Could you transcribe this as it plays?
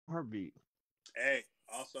heartbeat. Hey,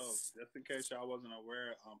 also, just in case y'all wasn't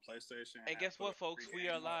aware, PlayStation. And guess what, folks? We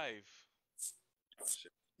are live. Oh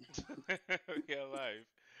shit. We are live.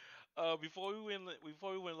 Before we went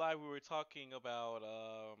live, we were talking about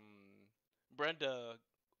Brenda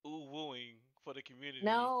wooing for the community.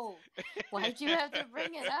 No, why'd you have to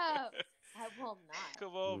bring it up? I will not.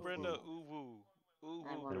 Come on, Brenda, woo. Ooh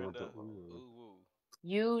I woo, will Brenda. not. Ooh woo.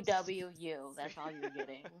 UWU. That's all you're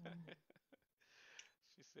getting.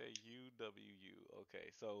 She said UWU.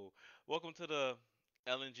 Okay, so welcome to the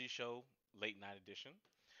LNG show, late night edition.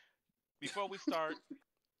 Before we start,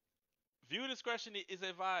 viewer discretion is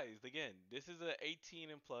advised. Again, this is a 18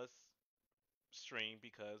 and plus stream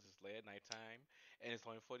because it's late at nighttime and it's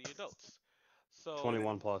only for the adults. So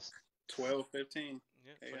 21 plus. 12, 15.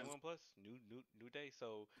 Yeah, 21 plus. New day.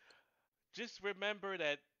 So just remember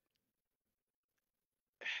that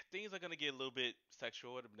things are gonna get a little bit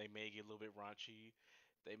sexual. They may get a little bit raunchy.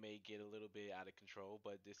 They may get a little bit out of control.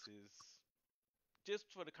 But this is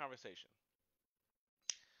just for the conversation.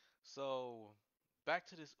 So back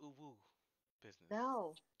to this woo business.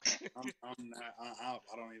 No. I'm not. I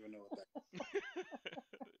don't even know what that is.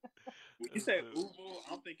 When you say Uvu,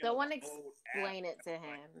 I'm thinking Someone of the old explain app. it to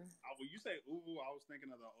him. When you say Uvu, I was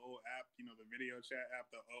thinking of the old app, the video chat app,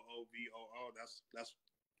 the OOVOO.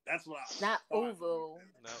 That's what I was. Not Uvu.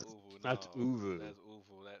 Not Uvu. No. That's Uvu. That's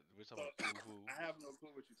Uvu. We're talking about Uvu. I have no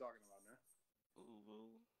clue what you're talking about, man.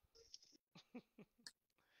 Uvu.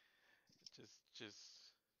 just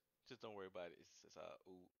don't worry about it.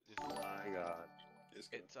 Oh my god.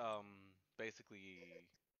 It's basically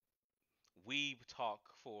weeb talk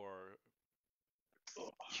for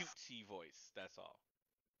cutesy voice. That's all.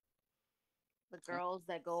 The girls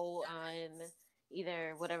that go on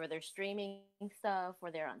either whatever they're streaming stuff or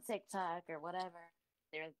they're on TikTok or whatever,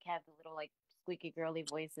 they have the little like squeaky girly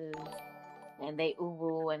voices and they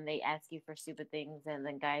ooh and they ask you for stupid things and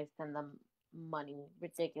then guys send them money,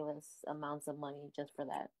 ridiculous amounts of money just for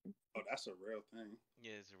that. Oh, that's a real thing.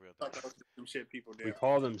 Yeah, it's a real I thought thing. that was some shit people did. We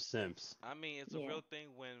call them simps. I mean, it's a real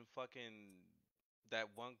thing when fucking that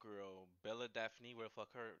one girl, Bella Daphne, where the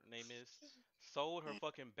fuck her name is, sold her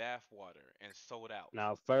fucking bath water and sold out.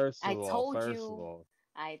 Now, first I of all, told you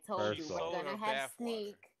we're gonna have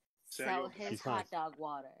Sneak sell his hot dog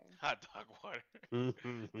water. Hot dog water.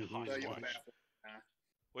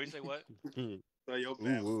 What you say? What? Sell your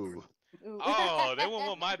bath water. Oh, they won't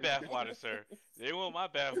want my bath water, sir. They want my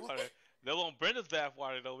bath water. They want Brenda's bath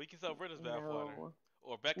water though. We can sell Brenda's bath water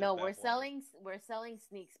or Becca's. No, we're selling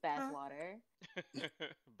Sneak's bath water.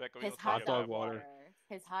 Becca, his hot dog water.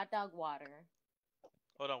 His hot dog water.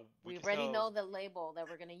 Hold on. We already know the label that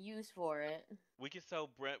we're gonna use for it. We can sell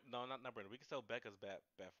not Brenda. We can sell Becca's bath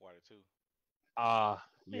water too.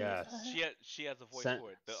 Yes. She has a voice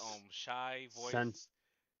for it. The shy voice.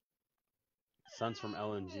 Sense from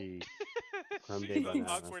LNG. She's so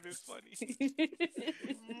awkward. It's funny. She's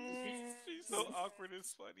so awkward.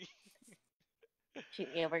 It's funny.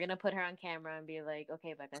 We're gonna put her on camera and be like,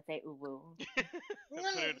 "Okay, Becca, say uwu."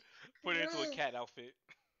 put her into a cat outfit,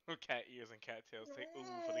 cat ears and cat tails. Say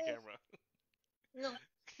uwu for the camera. No.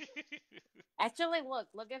 Actually,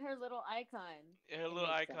 look at her little icon. Her little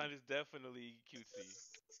icon is definitely cutesy.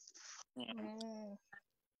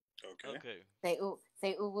 Okay. Say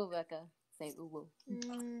uwu, Becca. Say uwu.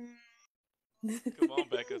 Come on,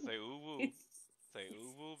 Becca. Say uwu. Say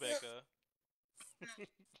uwu, Becca. She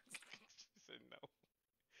said no.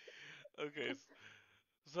 Okay.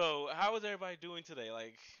 So, how is everybody doing today?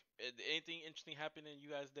 Like, anything interesting happen in you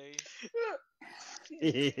guys' days?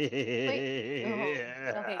 Okay,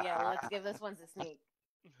 yeah. Let's give this one to Sneak.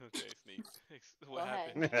 Okay, Sneak. What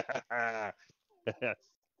happened?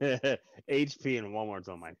 HP and Walmart's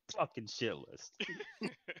on my fucking shit list.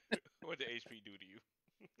 What did HP do to you?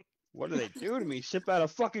 What do they do to me? Ship out a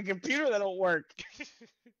fucking computer that don't work.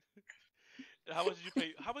 How much did you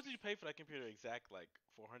pay? How much did you pay for that computer? Exact, like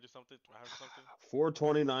 400 something, 500 something.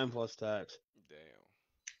 429 plus tax. Damn,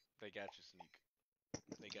 they got you, Sneak.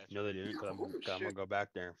 They got you. No, they didn't. I'm gonna go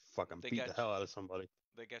back there and fucking beat the hell out of somebody.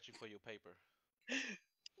 They got you for your paper.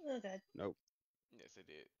 Okay. Nope. Yes, they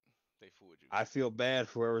did. They fooled you. I feel bad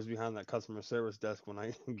for whoever's behind that customer service desk when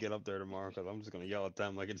I get up there tomorrow because I'm just gonna yell at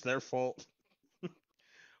them like it's their fault.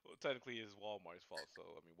 Well, technically, it's Walmart's fault. So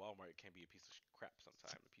I mean, Walmart can be a piece of crap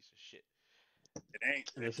sometimes, a piece of shit. It ain't.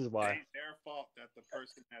 This is why. It ain't their fault that the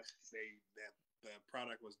person that the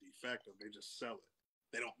product was defective. They just sell it.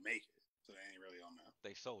 They don't make it, so they ain't really on that.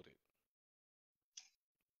 They sold it.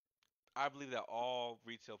 I believe that all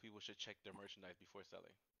retail people should check their merchandise before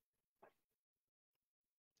selling,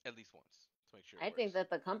 at least once, to make sure. I think that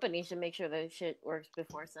the company should make sure that shit works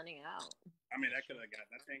before sending it out. I mean, that thing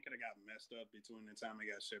could have messed up between the time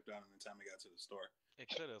it got shipped out and the time it got to the store. It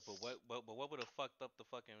could have, but what would have fucked up the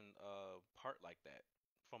fucking part like that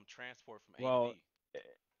from transport from A to Well, B?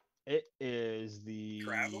 it is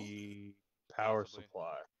Travel? the power Possibly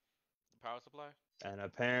supply, the power supply. and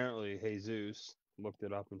apparently Jesus looked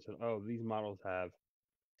it up and said, "Oh, these models have."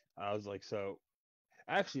 I was like, "So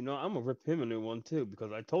actually, no, I'm gonna rip him a new one too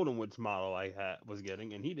because I told him which model I had was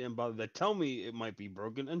getting, and he didn't bother to tell me it might be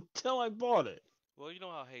broken until I bought it." Well, you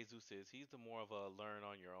know how Jesus is. He's the more of a learn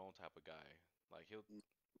on your own type of guy. Like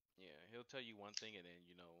yeah, he'll tell you one thing and then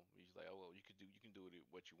he's like, oh well, you can do it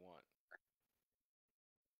what you want.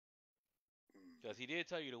 Because he did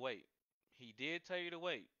tell you to wait. He did tell you to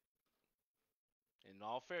wait. In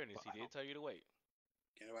all fairness, he Wow. did tell you to wait.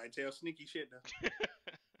 Can't nobody tell sneaky shit though.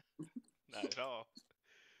 Not at all.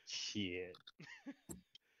 Shit.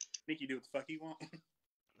 Sneaky do what the fuck he want.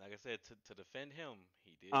 Like I said, to defend him,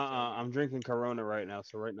 he did tell you. I'm drinking Corona right now,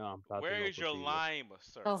 so right now I'm passing Where no is your procedure. lime,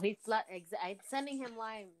 sir? Oh, I'm sending him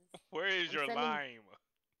limes. Where is I'm your sending. lime?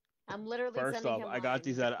 I'm literally First sending off, him I limes. got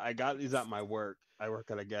these at my work. I work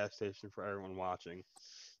at a gas station for everyone watching.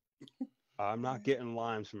 I'm not getting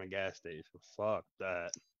limes from a gas station. Fuck that.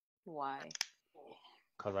 Why?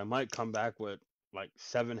 Cause I might come back with like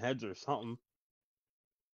 7 heads or something.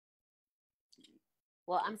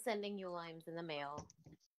 Well, I'm sending you limes in the mail.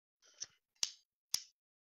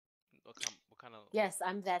 What kind of? Yes,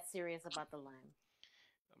 I'm that serious about the lime.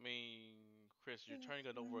 I mean, Chris, you're turning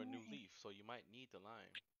it over a new leaf, so you might need the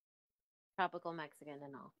lime. Tropical Mexican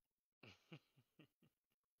and all.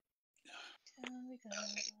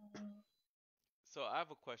 So I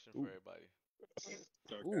have a question for Ooh. everybody. Okay.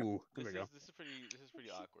 Ooh, there we go. This is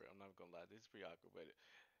pretty awkward. I'm not gonna lie, this is pretty awkward. But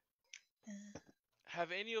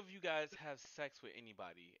have any of you guys have sex with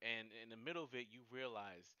anybody, and in the middle of it, you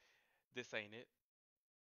realize this ain't it?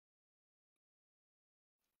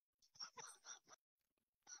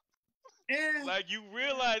 Yeah. Like you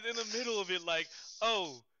realize in the middle of it, like,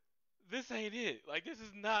 oh, this ain't it. Like this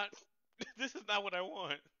is not, this is not what I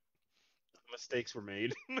want. Mistakes were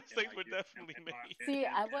made. Mistakes were definitely made. See,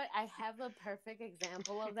 I have a perfect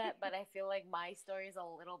example of that, but I feel like my story is a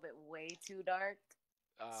little bit way too dark,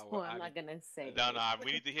 so Well, I'm not gonna say no, it. no,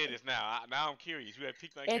 we need to hear this now. Now I'm curious. You have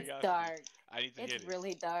piqued my It's curiosity. dark. I need to hear It's this.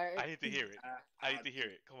 really dark. I need to hear it. I need to hear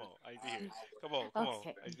it. Come on. I need to hear it. Come on. Come on.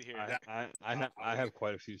 Okay. I need to hear it. I have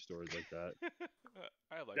quite a few stories like that.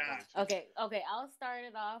 I have like Nah. one or two. Okay, I'll start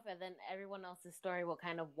it off, and then everyone else's story will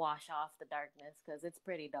kind of wash off the darkness because it's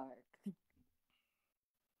pretty dark.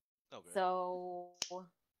 Okay. So,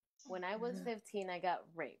 when I was 15, I got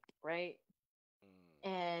raped, right? Mm.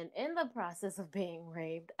 And in the process of being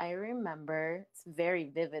raped, I remember very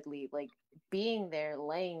vividly, like being there,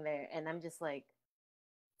 laying there, and I'm just like,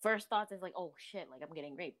 first thoughts is like, oh shit, like I'm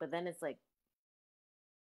getting raped. But then it's like,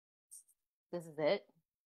 this is it.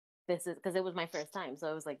 This is because it was my first time, so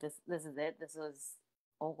I was like, this is it. This was,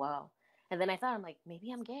 oh wow. And then I thought, I'm like,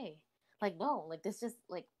 maybe I'm gay. Like no, like this just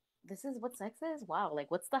like this is what sex is. Wow,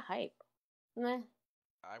 like what's the hype? Meh.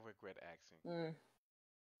 I regret asking.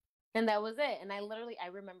 And that was it. And I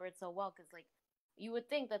remember it so well because like you would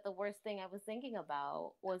think that the worst thing I was thinking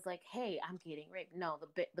about was like, hey, I'm getting raped. No,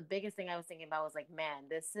 the biggest thing I was thinking about was like, man,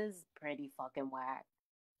 this is pretty fucking whack.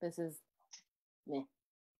 This is meh.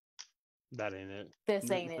 That ain't it. This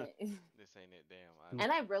ain't it. This ain't it. Damn.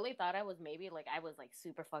 And I really thought I was maybe like I was like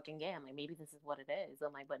super fucking gay. I'm like, maybe this is what it is.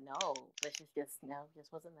 I'm like, but no, this is just no,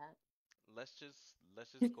 just wasn't that. Let's just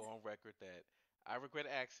go on record that I regret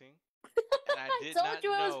asking, and I did told not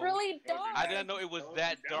you know. it was really dark. I didn't know it was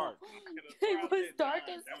that dark. It was dark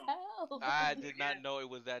as hell. I did not know it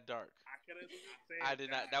was that dark. I did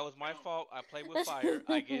not. That was my don't. fault. I played with fire.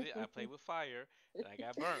 I get it. I played with fire, and I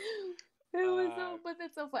got burnt. It was so, but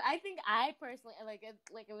it's so fun. I think I personally like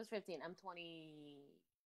it was 15. I'm 28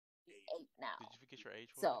 now. Did you forget your age?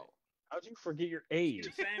 For a So minute? How'd you forget your You're age?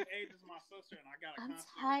 the same age as my sister, and I got a I'm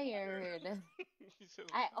constant tired. You said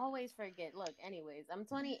I I'm always forget. Look, anyways, I'm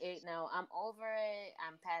 28 now. I'm over it.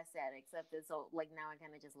 I'm past that. Except that, so like now I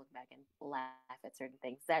kind of just look back and laugh at certain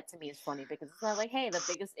things. That to me is funny because it's not like, hey, the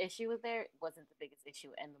biggest issue was there wasn't the biggest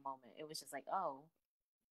issue in the moment. It was just like, oh,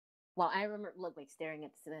 well, I remember look like staring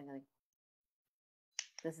at the ceiling like,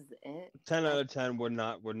 this is it. 10 out of 10 would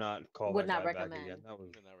not call Would that not guy back recommend. again. That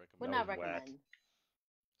was gonna recommend. Would that not was whack. recommend.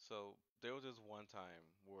 So there was this one time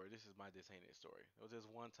where this is my this ain't it story. There was this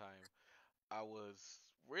one time I was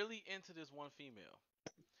really into this one female,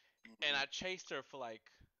 and I chased her for like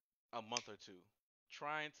a month or two,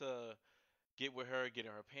 trying to get with her, get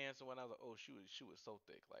in her pants and when I was like, oh, she was so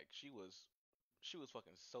thick, like she was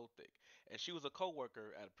fucking so thick, and she was a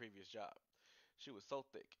coworker at a previous job. She was so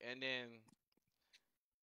thick, and then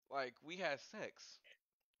like we had sex,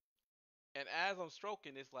 and as I'm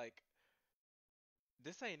stroking, it's like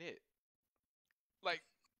this ain't it. Like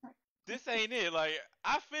this ain't it. Like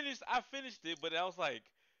I finished it, but I was like,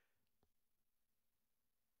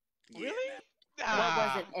 Yeah, really? nah. What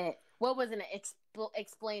Ah, wasn't it? What wasn't it?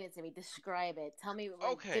 Explain it to me. Describe it. Tell me, like,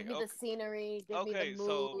 okay, give me the okay, scenery, give me the okay.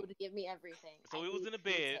 mood, give me everything. So I we was need in the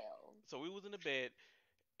bed. detail. So we was in the bed,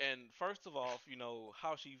 and first of all,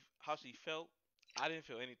 how she felt. I didn't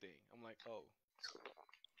feel anything. I'm like, oh,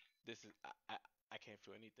 this is I can't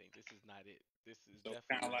feel anything. This is not it. This is So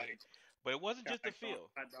definitely not it. But it wasn't just the throwing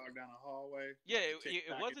feel. a hot dog down the hallway, Yeah, like it, tic it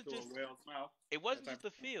tac wasn't into a just whale's mouth. it That wasn't type just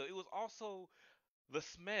of the feel. It was also the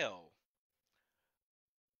smell.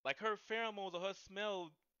 Like her pheromones or her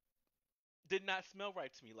smell did not smell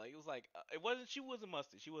right to me. Like it was like it wasn't. She wasn't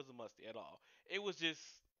musty. She wasn't musty at all. It was just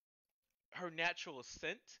her natural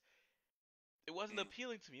scent. It wasn't thing.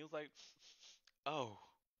 appealing to me. It was like, oh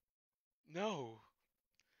no,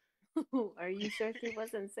 Are you sure she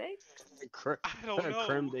wasn't sick? I don't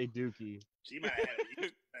Creme know. de dookie. She might have had a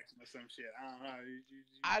yeast infection or some shit. I don't know.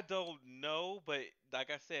 I don't know, but like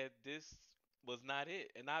I said, this was not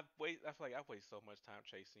it. And I feel like I wasted so much time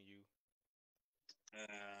chasing you.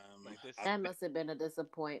 Like this, I That think must have been a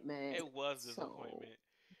disappointment. it was So disappointment.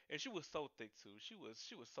 And she was so thick too. She was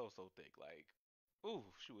so thick. Like, ooh,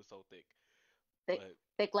 she was so thick. thick, But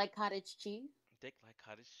thick like cottage cheese. thick like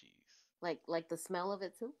cottage cheese. Like the smell of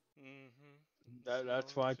it too. Mm-hmm. The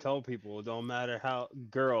That's smell why I too. tell people it don't matter how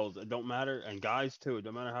girls, it don't matter, and guys too. It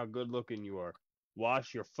don't matter how good looking you are.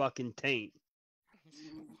 Wash your fucking taint.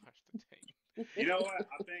 Watch the tape. you know what?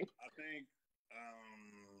 I think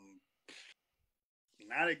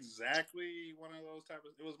not exactly one of those type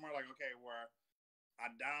of. It was more like okay, where I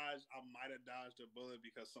might have dodged a bullet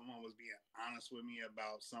because someone was being honest with me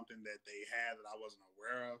about something that they had that I wasn't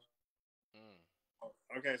aware of. Mm.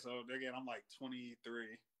 Okay, so again, I'm like 23.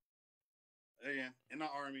 Again, in the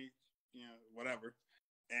army, whatever.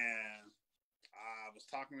 And I was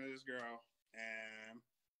talking to this girl, and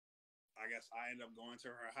I guess I ended up going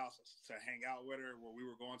to her house to hang out with her. Where we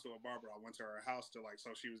were going to a bar, but I went to her house to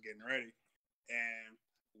so she was getting ready, and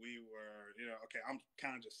we were, okay. I'm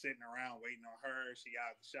kind of just sitting around waiting on her. She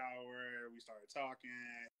got out of the shower. We started talking.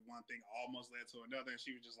 One thing almost led to another, and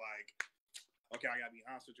she was just like, "Okay, I gotta be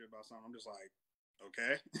honest with you about something." I'm just like,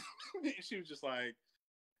 "Okay," and she was just like,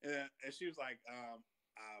 and she was like,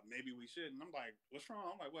 maybe we should. And I'm like, what's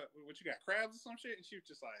wrong? I'm like, what you got, crabs or some shit? And she was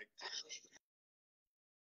just like,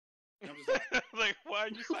 I'm just like, Like, why are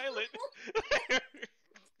you silent?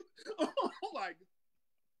 I'm like,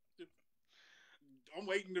 I'm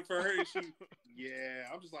waiting for her. And yeah,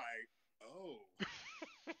 I'm just like, oh.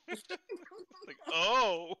 Like,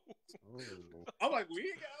 oh. Oh. I'm like, we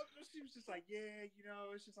ain't got. She was just like, yeah, it's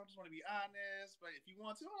just I just want to be honest, but if you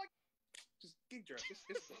want to, I'm like, just get dressed.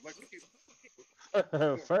 It's like,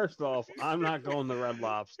 First off, I'm not going to Red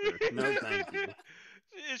Lobster. No, thank you.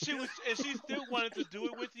 And she still wanted to do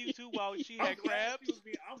it with you too while she had crabs.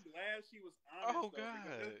 I'm glad she was honest Oh though,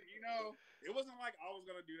 because God. it wasn't like I was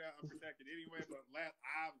gonna do that unprotected anyway. But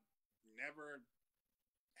I've never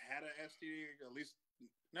had an STD. At least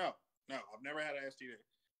no, I've never had an STD.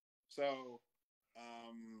 So,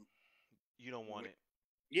 You don't want it.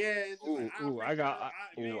 yeah, it's just like Ooh, I ooh, I appreciate got. it.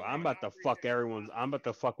 If you Ooh, don't I'm know it, about I to fuck appreciate it. everyone's. I'm about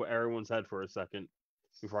to fuck with everyone's head for a second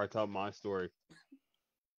before I tell my story.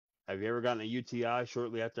 Have you ever gotten a UTI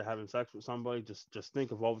shortly after having sex with somebody? Just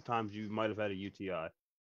think of all the times you might have had a UTI. I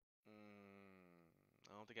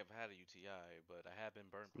don't think I've had a UTI, but I have been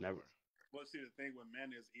burnt Never. before. Well, see, the thing with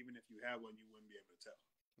men is even if you had one, you wouldn't be able to tell.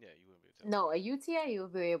 Yeah, you wouldn't be able to tell. No, a UTI you'll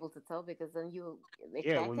be able to tell because then you if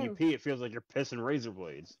Yeah, that when you can. pee, it feels like you're pissing razor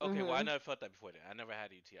blades. Okay, well I Hmm. never felt that before then. I never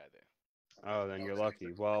had a UTI there. Oh, then you're Okay.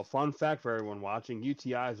 lucky. Well, fun fact for everyone watching: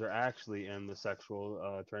 UTIs are actually in the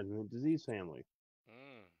sexual transmitted disease family.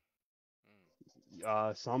 Mm.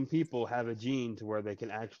 Mm. Some people have a gene to where they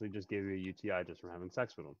can actually just give you a UTI just from having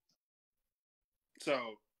sex with them.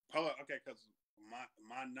 So, hold on, okay, because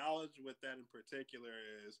my knowledge with that in particular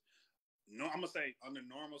is no. I'm gonna say under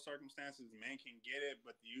normal circumstances, men can get it,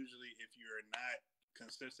 but usually if you're not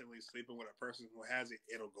consistently sleeping with a person who has it,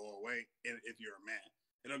 it'll go away. If you're a man,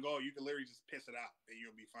 it'll go. You can literally just piss it out, and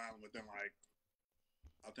you'll be fine within like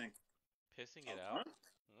I think Pissing a it out? month.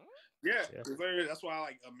 Hmm? Yeah, Yeah. that's why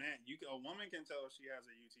like a woman can tell if she has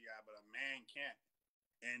a UTI, but a man can't.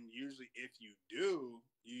 And usually, if you do,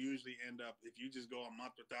 you usually end up if you just go a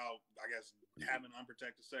month without, I guess, having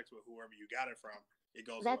unprotected sex with whoever you got it from, it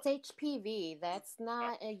goes That's away. HPV. That's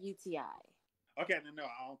not a UTI. Okay, then no,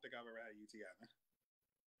 I don't think I've ever had a UTI.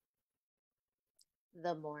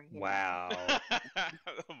 The more you know. Wow.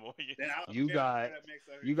 The more you Then I know. was You feeling got that mix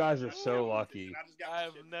of you trying guys to are not to get so Ooh, one, and lucky. I just got my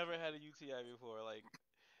I've shit never together. had a UTI before. Like,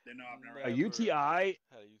 Then no, I've never A had. never UTI,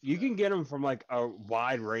 had a you UTI. can get them from like a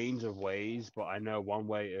wide range of ways, but I know one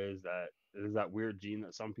way is that there's that weird gene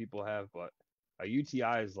that some people have, but a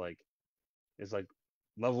UTI is like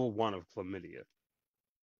level one of chlamydia.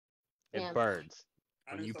 It Damn. burns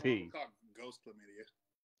I when knew you someone who pee. caught ghost chlamydia.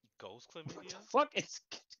 Ghost What the chlamydia? fuck is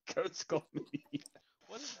ghost chlamydia?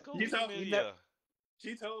 What is She ghost told You know, chlamydia?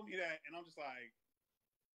 she told me that, and I'm just like,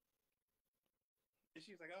 and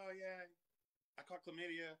she's like, oh yeah, I caught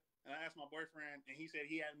chlamydia, and I asked my boyfriend, and he said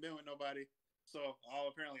he hadn't been with nobody. So,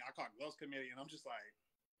 apparently I caught ghost chlamydia, and I'm just like,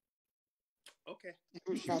 okay.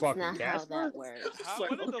 who's she That's fucking not how Casper? that works. Just How?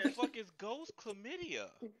 like, What in the okay. fuck is ghost chlamydia?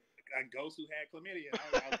 A ghost who had chlamydia.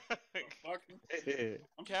 I was the fuck? I'm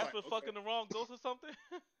just like, Casper okay. fucking the wrong ghost or something?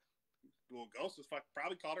 Well, ghost was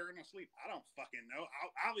probably caught her in her sleep. I don't fucking know.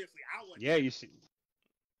 Obviously, I wasn't Yeah, there.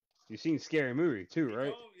 you seen Scary Movie too,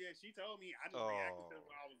 right? She told me. I just reacted to Oh,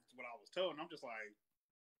 what I was told, and I'm just like,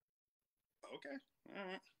 okay, all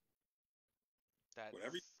right,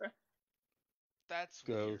 whatever you that's say. that's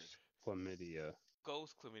weird. Ghost chlamydia.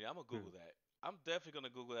 Ghost chlamydia. I'm gonna Hmm. Google that. I'm definitely gonna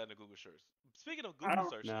Google that in the Google search. Speaking of I Google don't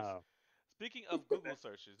searches, No. speaking of put Google that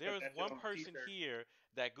searches, there put is that shit one on a person t-shirt. here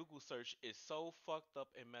that Google search is so fucked up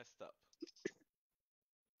and messed up.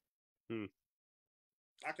 Hmm.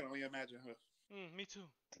 I can only imagine her. Me too.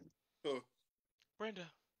 Who Brenda,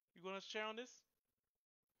 you gonna share on this?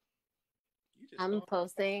 you just I'm don't.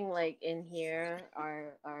 posting like in here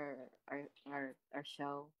our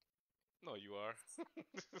show. No, you are.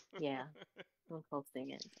 Yeah, I'm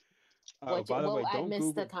posting it. Oh, by the way, I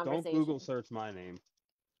missed the don't Google conversation. search my name.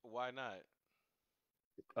 Why not?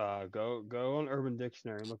 Go on Urban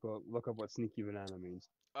Dictionary and look up what sneaky banana means.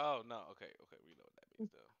 Oh no. Okay. Okay. We know what that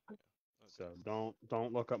means though. Yeah. So Okay.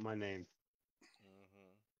 don't look up my name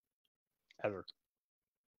hmm ever.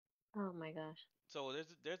 Oh my gosh. So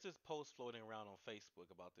there's this post floating around on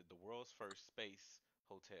Facebook about the world's first space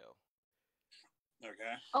hotel.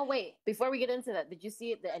 Okay. Oh wait, before we get into that, did you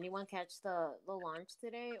see it? Did anyone catch the launch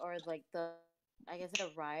today, or like the? I guess it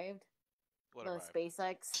arrived. What The arrived?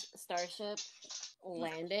 SpaceX Starship No.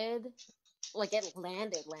 landed. Like it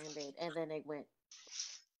landed, and then it went.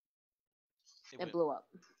 It It went blew up.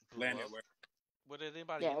 blew Landed up. where? Was there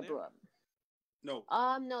anybody Yeah, in it blew there? up. No.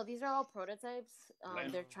 No, these are all prototypes.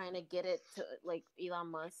 Landed. They're trying to get it to like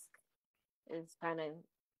Elon Musk is trying to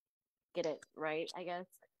get it right, I guess.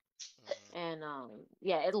 hmm And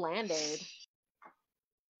yeah, it landed,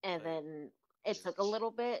 and But it, then it it just took a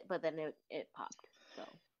little bit, but then it popped. So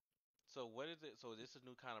so what is it? So this is a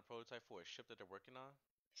new kind of prototype for a ship that they're working on.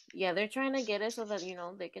 yeah, they're trying to get it so that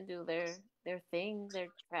they can do their thing, their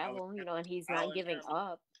Trial travel, and he's trial not and giving error.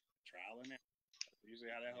 up. Trial and error. That's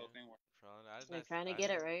usually how that whole Yeah, thing works. trying. They're trying to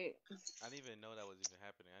get it right. I didn't even know that was even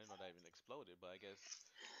happening. I didn't know that even exploded. But I guess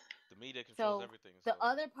the media controls So everything. the So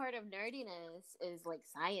other part of nerdiness is like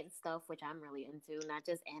science stuff, which I'm really into, not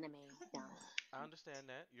just anime. No, I understand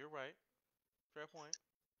that. You're right. Fair point.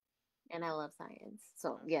 and I love science.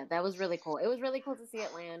 So That's yeah, that was really cool. It was really cool to see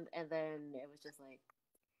it land, and then it was just like,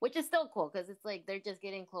 which is still cool because it's like they're just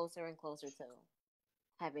getting closer and closer to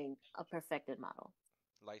having a perfected model.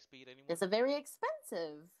 light speed. Anyone? It's a very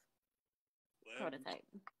expensive Well, you prototype.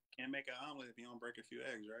 can't make an omelet if you don't break a few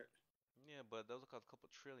eggs, right? Yeah, but those will cost a couple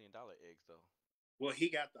 $1 trillion eggs though. Well, he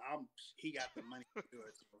got the money to do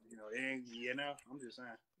it. So, and I'm just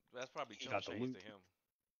saying. That's probably He chump got the change to loot. him.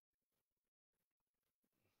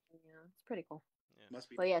 Yeah, it's pretty cool. Yeah. Must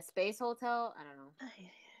be But yeah, Space Hotel, I don't know.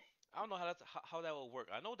 I don't know how that will work.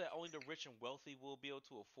 I know that only the rich and wealthy will be able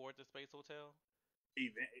to afford the space hotel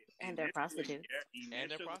And they're initially, prostitutes. yeah,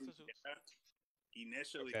 and their prostitutes.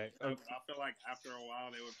 initially, Okay. yeah, but I feel like after a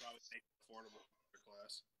while they would probably make it affordable for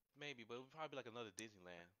class. Maybe, but it would probably be like another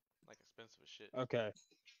Disneyland, like expensive as shit. Okay.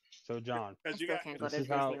 So John, I Because still can't go this to is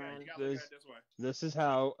how Disneyland. you gotta look at this it this way. this is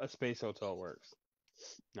how a space hotel works.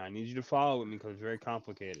 Now I need you to follow with me because it's very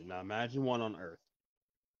complicated. Now imagine one on Earth.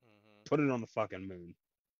 hmm Put it on the fucking moon.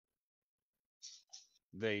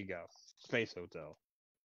 There you go. Space hotel.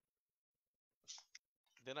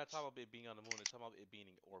 They're not talking about it being on the moon. They're talking about it being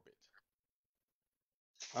in orbit.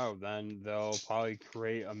 Oh, then they'll probably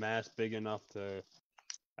create a mass big enough to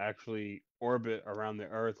actually orbit around the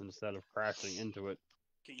Earth instead of crashing into it.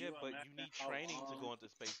 Can Yeah, you but you imagine need how training to long? go into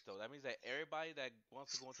space, though. That means that everybody that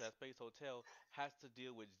wants to go into that space hotel has to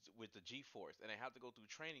deal with the G-force, and they have to go through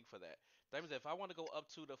training for that. That means that if I want to go up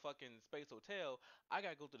to the fucking space hotel, I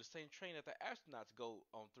gotta go through the same training that the astronauts go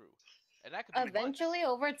on through. And that could be months. Eventually,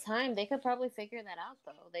 over time, they could probably figure that out.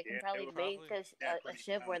 Though they can Yeah, probably would make a pretty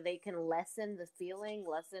ship where they can lessen the feeling,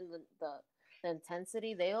 lessen the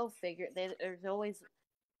intensity. They'll figure. There's always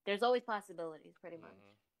possibilities, pretty much.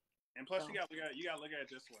 And plus, So. you gotta look at it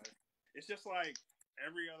this way. It's just like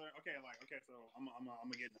every other. Okay, so I'm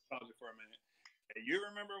gonna get nostalgic for a minute. Hey, you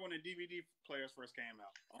remember when the DVD players first came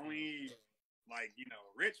out? Only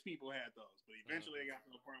rich people had those, but eventually they got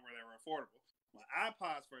to the point where they were affordable. When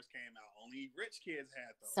iPods first came out, only rich kids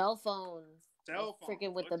had those. Cell phones.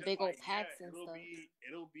 Freaking with the big old packs and it'll stuff.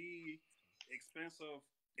 It'll be expensive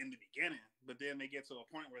in the beginning, but then they get to a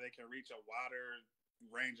point where they can reach a wider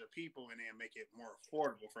range of people and then make it more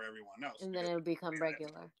affordable for everyone else. And then it'll become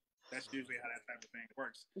regular. That's usually how that type of thing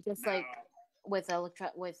works. Just now, like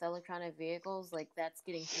with electronic vehicles, like that's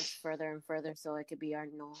getting pushed further and further, so it could be our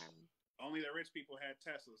norm. Only the rich people had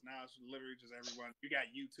Teslas. Now it's literally just everyone. You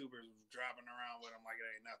got YouTubers driving around with them like it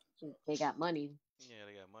ain't nothing. So. They got money. Yeah,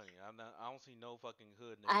 they got money. I don't see no fucking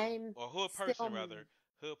hood nigga or hood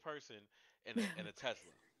person in a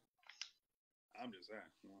Tesla. I'm just saying.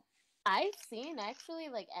 You know. I've seen actually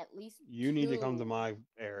like at least you need to come to my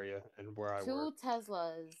area and where I work. 2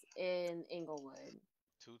 Teslas in Inglewood.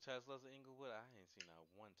 2 Teslas in Inglewood? I ain't seen not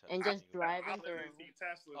one Tesla. And just driving through.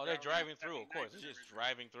 Oh, they're driving through, of course. They're just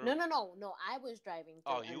driving through. No, I was driving through.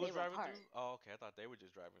 Oh, you was driving through? Oh, okay. I thought they were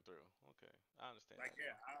just driving through. Okay, I understand. Like,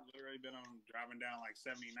 yeah, I've literally been driving down like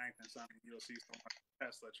 79th and something. You'll see someone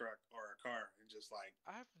Tesla truck or a car, and just like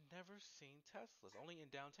I've never seen Teslas, only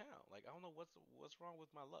in downtown. Like I don't know what's wrong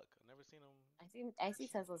with my luck. I've never seen them. I see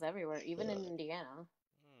Teslas everywhere, even in Indiana.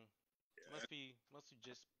 Yeah. Must be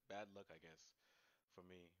just bad luck, I guess, for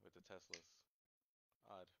me with the Teslas.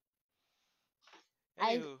 Odd.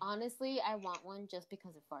 Anywho, I want one just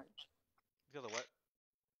because it farts. Because of what?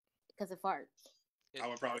 Because it farts. I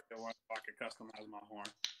would probably get one if I could customize my horn.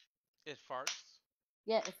 It farts?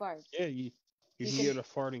 Yeah, it farts. Yeah, you can get a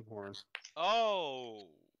farting horn. Oh.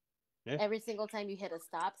 Yeah. Every single time you hit a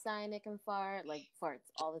stop sign, it can fart. Like farts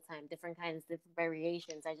all the time, different kinds, different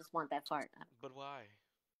variations. I just want that fart. But why?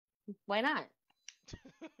 Why not?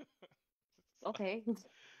 Okay.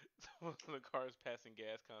 The car is passing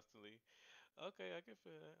gas constantly. Okay, I can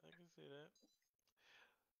feel that. I can see that.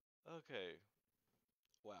 Okay.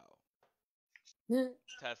 Wow.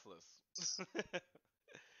 Teslas.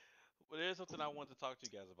 Well, there's something I wanted to talk to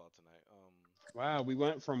you guys about tonight. Wow, we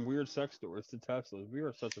went from weird sex stores to Teslas. We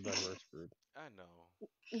are such a diverse group. I know.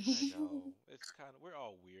 It's we're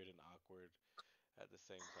all weird and awkward at the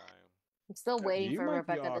same time. I'm still waiting for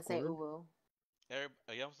Rebecca to say ooh woo.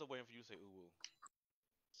 I'm still waiting for you to say ooh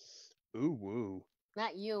woo. Ooh woo.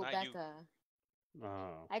 Not you, Becca.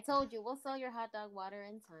 Oh. I told you we'll sell your hot dog water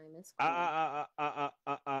in time. It's cool.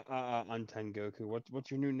 Unten Goku.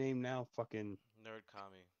 What's your new name now? Fucking Nerd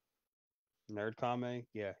Kami. Nerd Kame?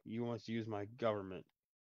 Yeah, you want to use my government.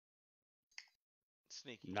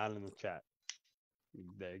 Sneaky. Not in the chat.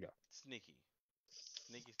 There you go. Sneaky.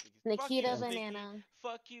 Nikita Banana.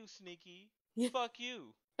 Fuck you, Sneaky. Fuck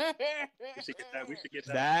you. We should get that. We should get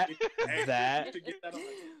that. That. We should get that on a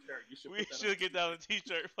t-shirt. We should get that on a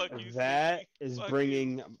t-shirt. Fuck you. That Sneaky. is Fuck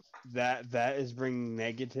bringing you. that is bringing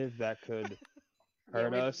negative that could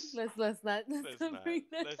hurt us. Let's not. Let's not.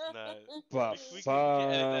 But we fuck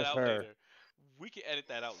can edit that out her. later. We can edit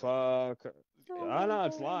that out Fuck later. her. I know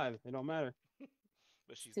it's live. It don't matter.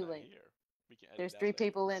 But she's too not late. here. We can edit There's that 3 later.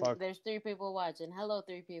 people in. Fuck. There's 3 people watching. Hello,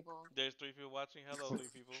 3 people. There's 3 people watching. Hello, 3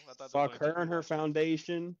 people. I thought Fuck her and her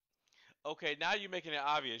foundation. Okay, now you're making it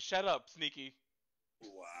obvious. Shut up, Sneaky.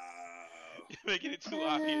 Wow. You're making it too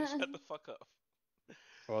obvious. Shut the fuck up.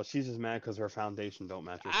 Well, she's just mad because her foundation don't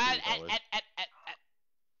match her skin color.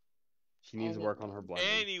 She needs to work on her blending.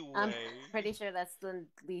 Anyway. I'm pretty sure that's the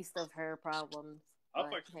least of her problems. I'll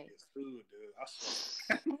fucking get sued, dude. I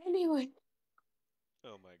swear. Anyway.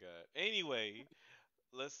 Oh my god. Anyway,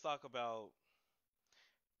 let's talk about.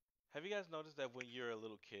 Have you guys noticed that when you're a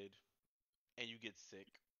little kid and you get sick,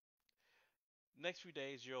 next few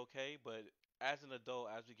days you're okay, but as an adult,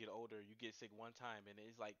 as we get older, you get sick one time and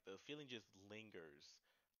it's like the feeling just lingers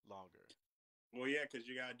longer. Well, yeah, because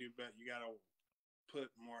you gotta do better. You gotta put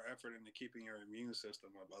more effort into keeping your immune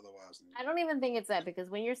system up. Otherwise, I don't even think it's that, because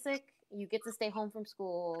when you're sick, you get to stay home from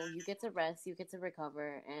school, you get to rest, you get to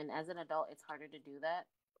recover, and as an adult, it's harder to do that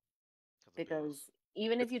because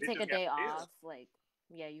even if you take a day off, like,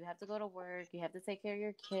 yeah, you have to go to work, you have to take care of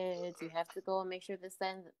your kids, you have to go and make sure this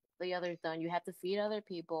and the other's done, you have to feed other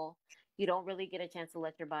people. You don't really get a chance to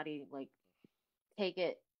let your body like take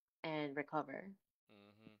it and recover.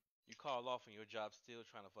 You call off and your job's still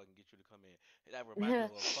trying to fucking get you to come in. That reminds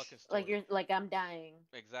me of a fucking story. like I'm dying.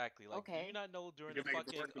 Exactly. Like, do Okay. you not know during You the can make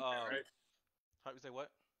it to fucking work from there, right? how you say what?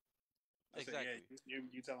 I said, Exactly. yeah,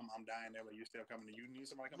 you tell them I'm dying there, but you're still coming. You need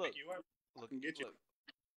somebody to come Look, pick you up. Look, Can get you. look.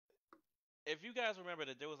 If you guys remember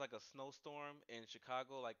that there was like a snowstorm in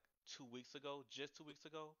Chicago like 2 weeks ago, just 2 weeks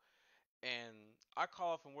ago, and I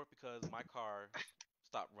called from work because my car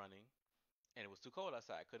stopped running and it was too cold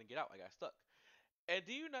outside. I couldn't get out. I got stuck. And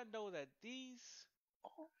do you not know that these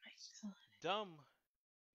Oh my god. dumb,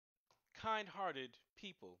 kind-hearted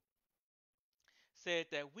people said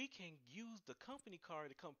that we can use the company car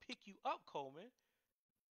to come pick you up, Coleman?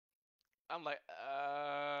 I'm like,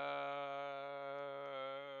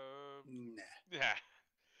 Nah. yeah.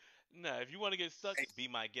 Nah, if you want to get stuck, Hey, be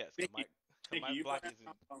my guest. Nikki, Cause Nikki, my you block playing?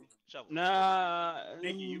 isn't shoveled. Nah.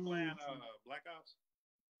 Nikki, you playing Black Ops?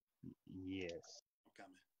 Yes. I'm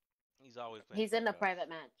coming. He's always playing. He's in a Black Ops. private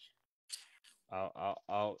match.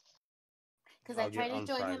 I'll Because I I'll get tried to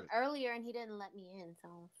join him unprivate. earlier and he didn't let me in. So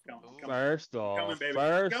Come, Ooh. come, First coming, off, baby.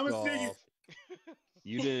 first Coming to you. off,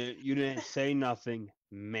 you didn't say nothing,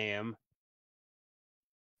 ma'am.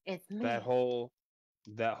 it's me. That whole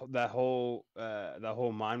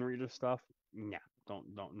mind reader stuff. Nah, don't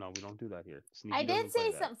no, we don't do that here. Sneaky I did doesn't play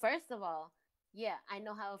say that. something. First of all, yeah, I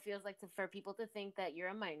know how it feels like for people to think that you're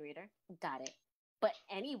a mind reader. Got it. But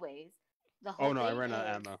anyways, the whole Oh no, I thing ran out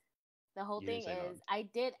of is ammo. the whole You thing didn't say is I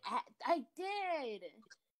did.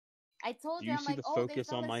 I told Do you you I'm see like, the oh, they focus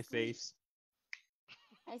fell on my asleep. face?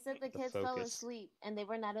 I said the The kids fell focus. asleep and they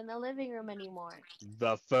were not in the living room anymore.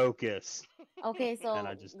 The focus. Okay, And so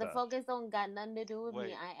I just the ducked. focus don't got nothing to do with me.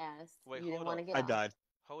 Wait. I asked. Wait, You didn't hold want to up. get I off. died.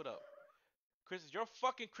 Hold up. Chris, is your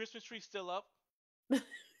fucking Christmas tree still up?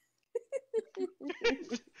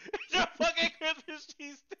 Your fucking Christmas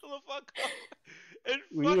tree still the fuck up. And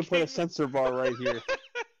We need to put a fucking sensor bar right here.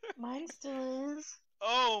 Mine still is.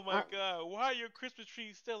 oh my god, why are your Christmas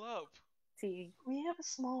trees still up? See. We have a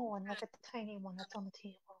small one, like a tiny one that's on the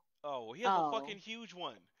table. Oh, well, he has a Oh. fucking huge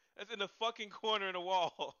one. That's in the fucking corner of the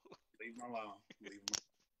wall. Leave him alone. Leave him.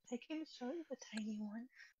 I can show you the tiny one.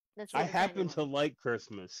 Let's I see the tiny happen to one. like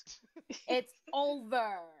Christmas. It's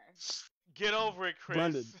over. Get over it, Chris.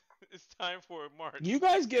 Brendan. It's time for a march. You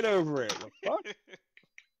guys get over it. The fuck?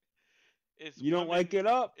 It's You don't like it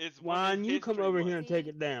up? It's Why don't you come History over Month. here and take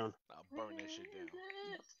it down? I'll burn that shit down.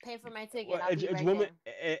 Pay for my ticket. Well, I'll be it's right woman.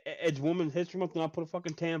 there. It's Women's History Month, and I'll put a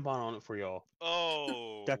fucking tampon on it for y'all.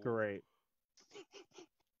 Oh. Decorate.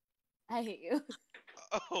 I hate you.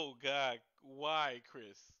 Oh God. Why,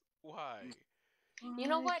 Chris? Why? You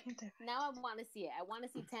know what? I can't do it. Now I want to see it. I want to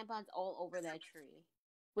see tampons all over that tree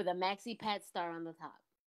with a maxi pad star on the top.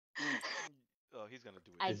 Oh, he's gonna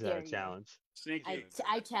do it. I Is dare that a you. challenge? Sneaky.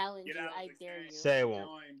 I challenge Get you. out of I the dare game. you. Say it won't.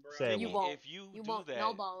 Join, bro. Say it Snicky, You won't. won't. if you, You do won't. that,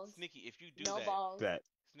 No balls. Snicky, if you do No that, balls. Bet.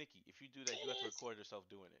 Snicky, if you do that, you have to record yourself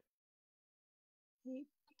doing it.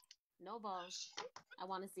 No balls. I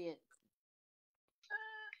want to see it.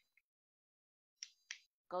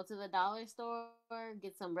 Go to the dollar store,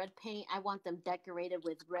 get some red paint. I want them decorated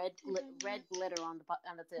with red glitter on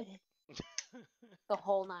the tip. The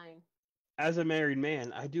whole nine. As a married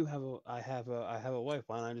man, I have a wife.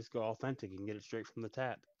 Why don't I just go authentic and get it straight from the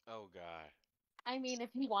tap? Oh God. I mean, if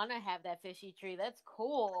you want to have that fishy tree, that's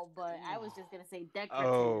cool. But I was just gonna say decorative.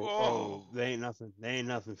 Oh. They ain't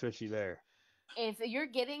nothing fishy there. If you're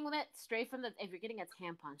getting that if you're getting a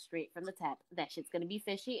tampon straight from the tap, that shit's gonna be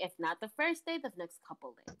fishy. If not the first day, the next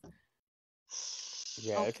couple days.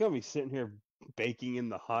 Yeah, it's gonna be sitting here baking in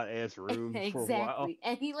the hot ass room for a while. Exactly.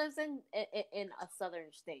 And he lives in a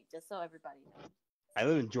southern state, just so everybody knows. I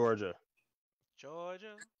live in Georgia.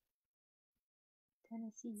 Georgia.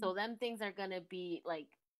 Tennessee. So them things are gonna be like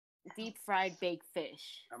deep fried baked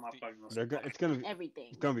fish. That motherfucker They're gonna it's gonna be Everything.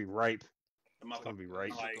 it's gonna be ripe. The It's gonna be motherfucker right.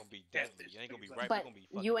 It's like gonna be deadly. It ain't gonna be right. But It's gonna be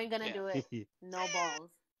fucking you ain't gonna death. do it. No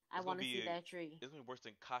balls. I It's want gonna to see be- that tree. It's gonna be worse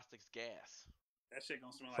than caustic gas. That shit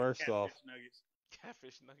gonna smell like First catfish off- nuggets.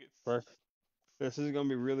 Catfish nuggets. First, this is gonna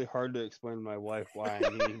be really hard to explain to my wife why I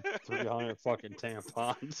need 300 fucking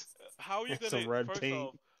tampons. How are you and gonna some red first paint.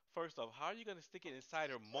 off, how are you gonna stick it inside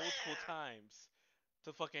her multiple times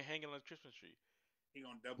to fucking hang it on the Christmas tree? He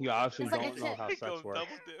gonna double. You dip obviously It's like don't a know chip. how He sex gonna works.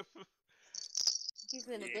 double dip. He's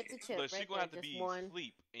gonna dip the chip But she right gonna there, have to just be one.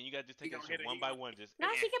 asleep, and you gotta just He take that gonna shit hit it, one he by gonna- one. Just No,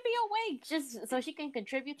 she can be awake, just so she can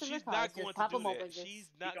contribute to the she's cause. not going Just to pop do them that. open. She's He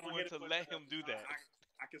not gonna going hit to it with let the- him do that.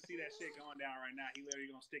 I can see that shit going down right now. He literally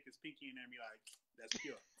gonna stick his pinky in there and be like, "That's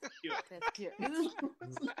pure, pure." That's cute.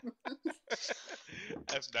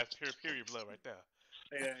 that's pure period blood right there.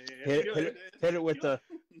 Yeah, yeah, Hit it with the.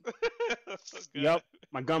 Oh, God. Yup,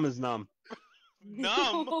 my gum is numb.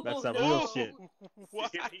 Numb. That's that No. real shit. Why?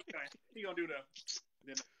 He gonna do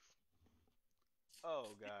the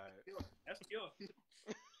Oh God. that's killer.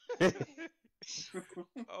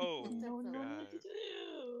 Oh No, no, God. That's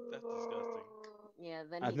disgusting. Yeah,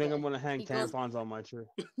 then I he think I'm go- gonna hang he goes tampons on my tree.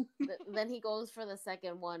 then he goes for the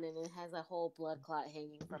second one and it has a whole blood clot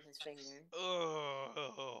hanging from his finger.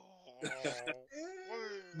 Oh.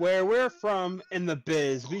 Where we're from in the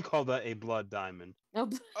biz, we call that a blood diamond. No.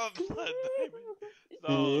 Oh, blood diamond.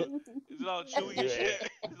 So, is it all chewy and shit?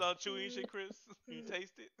 Is it all chewy and shit, Chris? You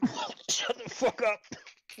taste it? Shut the fuck up.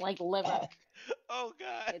 Like liver. Oh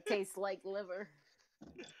God. It tastes like liver.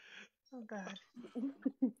 Oh god.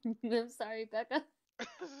 I'm sorry, Becca.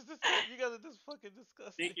 You guys are just fucking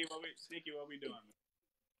disgusting. Sneaky, what we doing?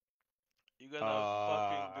 You guys are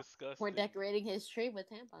fucking disgusting. We're decorating his tree with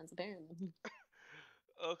tampons, apparently.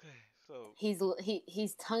 Okay, so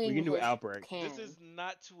He's tonguing We can do his outbreak. can. this is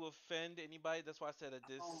not to offend anybody. That's why I said that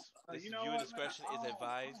this You know viewer what, man? discretion is I'm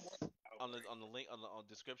advised. worried. On the link on the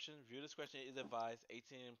description, viewer discretion is advised.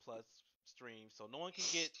 18 plus stream, so no one can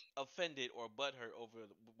get offended or butthurt over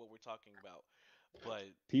what we're talking about. But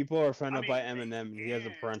People are I offended mean, by they Eminem, and he has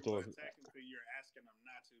a can, parental. but technically you're asking them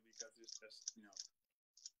not to because it's just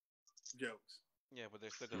jokes. yeah, but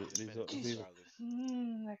they're still gonna These defend it are-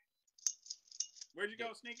 regardless. Where'd you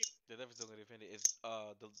go, Sneaky? They're definitely still gonna defend it. It's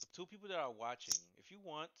the two people that are watching. If you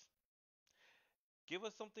want, give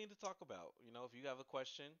us something to talk about. You know, if you have a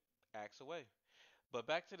question, ask away. But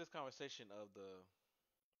back to this conversation of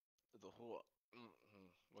the whole.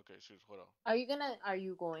 Okay, shoot, hold on. Are you going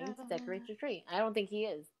to decorate your tree? I don't think he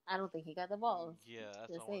is. I don't think he got the balls. Yeah, that's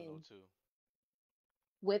Just what I want to know saying. too.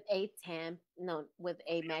 With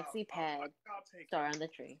a maxi pad star on the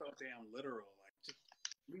tree. So damn literal. Like, just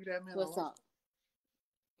leave that man What's alone. up?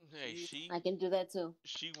 Hey, I can do that too.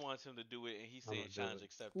 she wants him to do it, and he said gonna do challenge it.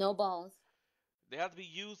 accepted. No balls. They have to be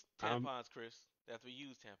used tampons, Chris. They have to be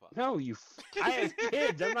used tampons. No, I have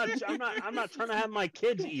kids. I'm not trying to have my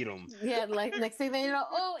kids eat them. Yeah, like next thing you know,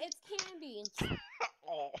 oh, it's candy.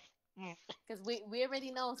 Oh. Because we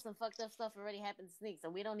already know some fucked up stuff already happened to Sneak, so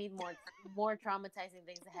we don't need more traumatizing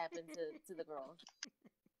things to happen to the girls.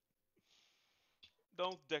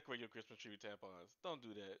 Don't decorate your Christmas tree with tampons. Don't do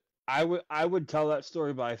that. I would tell that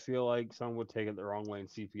story, but I feel like someone would take it the wrong way, and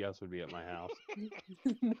CPS would be at my house.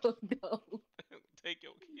 No. Take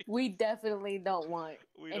your kids. We definitely don't want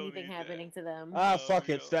We don't anything need happening that. to them. Fuck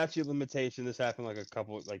we it. don't. Statute of limitation. This happened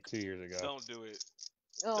like 2 years ago. Don't do it.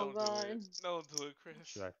 Oh Don't god. do it. Don't do it,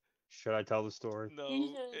 Chris. Should I tell the story? No.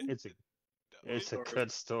 You should. It's a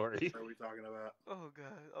good story. What are we talking about? Oh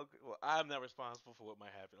god. Okay. Well, I'm not responsible for what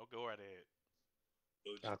might happen. Okay, go right ahead.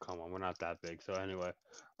 Oh come on, we're not that big. So anyway,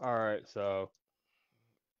 all right. So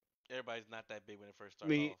Everybody's not that big when it first starts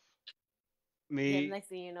Me- off. Yeah, me, next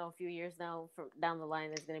thing you know, a few years from down the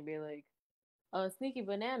line, it's gonna be like, oh, Sneaky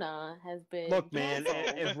Banana has been. look, man.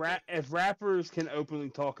 canceled. If rappers can openly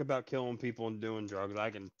talk about killing people and doing drugs, I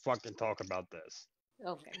can fucking talk about this.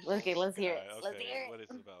 Okay, let's hear it. Alright, Let's okay. hear it. What is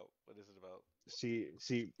it about? What is it about?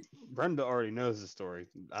 See, Brenda already knows the story.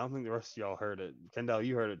 I don't think the rest of y'all heard it. Kendall,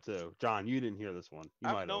 you heard it too. John, you didn't hear this one. You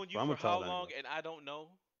might I've have. known you but I'm for gonna tell how it long, anyway. and I don't know.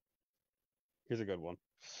 Here's a good one.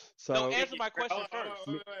 No, So answer my question Hold on, first.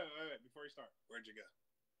 wait. Before you start, where'd you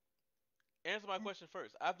go? Answer my question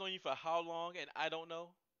first. I've known you for how long, and I don't know.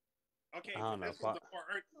 Okay, I don't know, this is the fuck.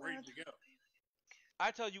 part. Where'd you go? I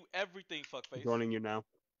tell you everything, fuckface. joining you now.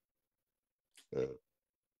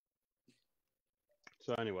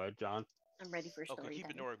 So anyway, John. I'm ready for story Okay, keep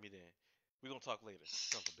time. ignoring me then. We're gonna talk later.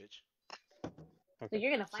 Son of a bitch. So Okay.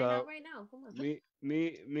 you're gonna find So, out right now. Come on.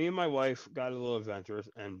 Me and my wife got a little adventurous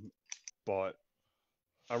and bought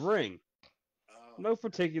a ring. Oh. No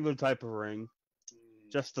particular type of ring,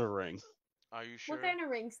 just a ring. Are you sure? What kind of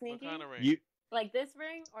ring, What Sneaky? kind of ring? You Like this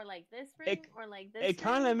ring, or like this ring, or like this? it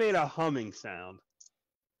kind of made a humming sound.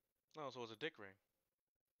 No, so it's a dick ring.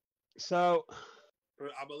 So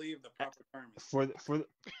I believe the proper term is.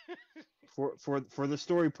 for the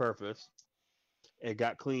story purpose, it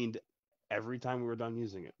got cleaned every time we were done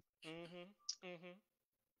using it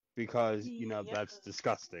because Yeah. that's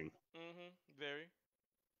disgusting. Very.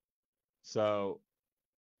 So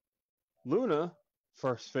Luna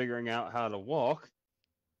first figuring out how to walk.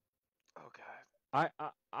 Oh god.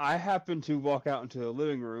 I happen to walk out into the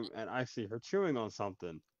living room and I see her chewing on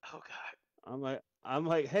something. Oh god. I'm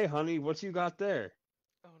like, hey honey, what you got there?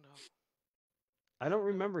 Oh no. I don't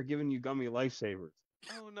remember giving you gummy lifesavers.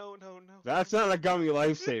 Oh no. That's not a gummy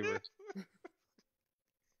lifesaver.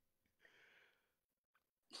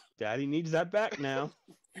 Daddy needs that back now.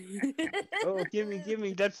 Oh, give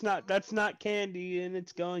me. That's not candy, and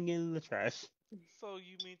it's going in the trash. So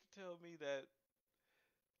you mean to tell me that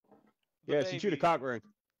the Yeah, she chewed a baby. cock ring.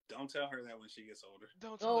 Don't tell her that when she gets older.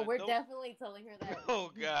 Don't tell Oh, her. we're Don't. definitely telling her that.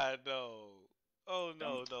 Oh God, no. Oh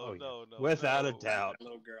no, Don't no, Oh yeah, no, no, without a no. let doubt. that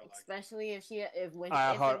little girl like that. Especially if when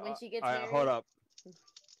she gets Hold married. up,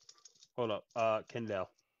 hold up. Kendall,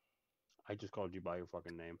 I just called you by your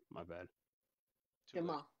fucking name. My bad. Too late.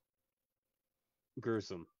 Jamal.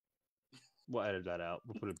 Gruesome. We'll edit that out.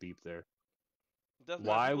 We'll put a beep there. Doesn't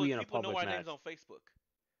matter. Why are People, we in a people know public our match? names on Facebook.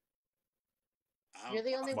 You're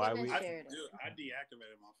the only Why one that we- shared it. I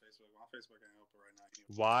deactivated my Facebook. My Facebook ain't open right now.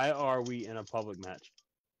 Anyway. Why are we in a public match?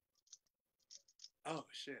 Oh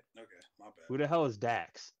shit. Okay, my bad. Who the hell is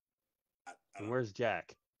Dax? I And don't where's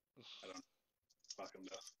Jack? fucking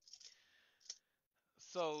know.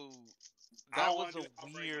 So I that don't was wanna a do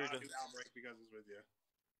Outbreak, but weird. I'll do Outbreak because it's with you.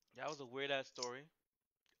 That was a weird ass story.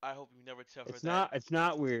 I hope you never tell her It's that. not. It's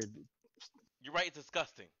not weird. You're right. It's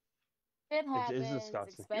disgusting. It It is happens,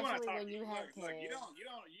 disgusting. You want to especially talk? when you have Look, kids.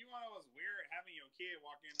 you want to was weird having your kid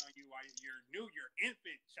walk in on you while your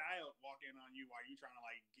infant child walk in on you while you trying to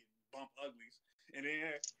like get bump uglies, and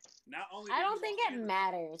then not only. I did don't you think walk it in-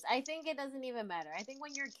 matters. I think it doesn't even matter. I think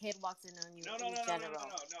when your kid walks in on you No, in general,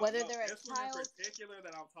 no. whether they're a This one in child, particular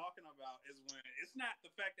that I'm talking about is when it's not the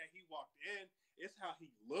fact that he walked in, it's how he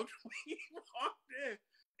looked when he walked in.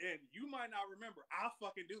 And you might not remember. I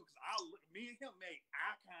fucking do because me and him made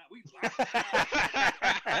eye contact. We locked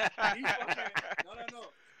eyes. He fucking, no.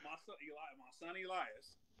 My son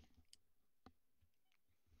Elias.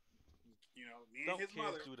 You know, me and Some his kids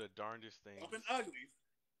mother do the darndest things. bumping uglies,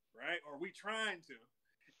 right? Or we trying to.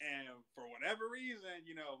 And for whatever reason,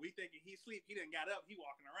 you know, we thinking he sleep. He done got up. He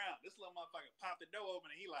walking around. This little motherfucker popped the door open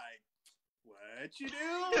and he like, what you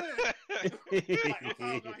doing? Like, I'm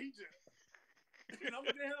talking about he just. And I'm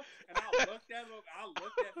there, and I looked at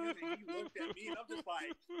him. And he looked at me, and I'm just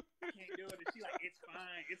like, I can't do it. And she like, it's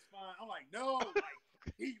fine. I'm like, no, like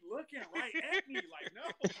he looking right at me, like no,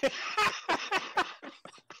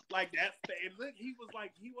 like that's. And look, he was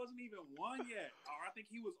like, he wasn't even one yet, or I think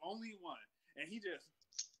he was only one, and he just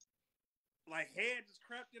like head just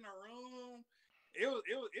crept in a room. It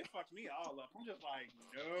fucked me all up. I'm just like,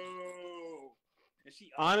 no. And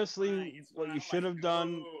she Honestly, it's what fine. you I'm should like, have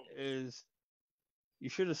done no. is you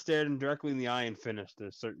should have stared him directly in the eye and finished to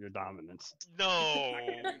assert your dominance. No. I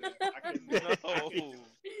can't do that. I can't do that. I No. can't do that.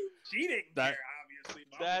 She didn't That- care, obviously.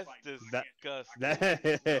 But That's I'm just like, that-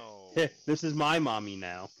 disgusting. No. This is my mommy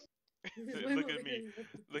now. Look at me.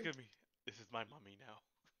 Look at me. This is my mommy now.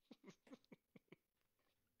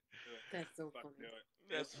 That's so Fuck funny. do it.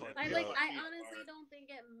 That's It's fucked I Yeah. like. up. I honestly don't think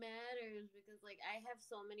it matters because, like, I have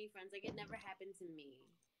so many friends. Like, it never happened to me,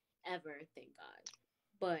 ever. Thank God.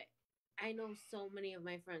 But I know so many of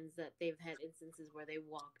my friends that they've had instances where they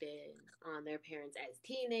walked in on their parents as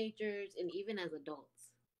teenagers and even as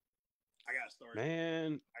adults. I got a story.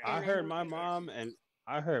 Man, I I And I heard hope my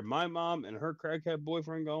it mom and her crackhead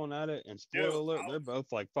boyfriend going at it. And spoiler Dude, alert, they're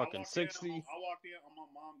both like fucking 60. I walked in on my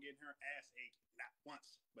mom getting her ass ate not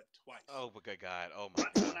once but twice. Oh my God. Oh my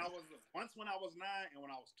Once when I was 9 and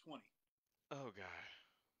when I was 20. Oh God.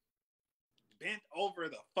 Bent over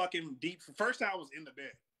the fucking deep. First time I was in the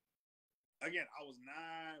bed. Again, I was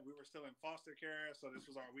 9. We were still in foster care, so this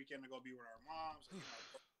was our weekend to go be with our moms. So,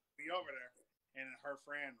 be over there, and her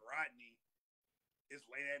friend Rodney. It's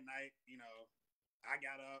late at night. You know, I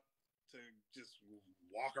got up to just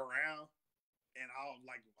walk around, and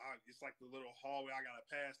it's like the little hallway I gotta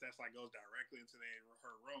pass. That's like goes directly into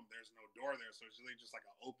her room. There's no door there, so it's really just like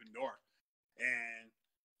an open door. And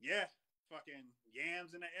yeah, fucking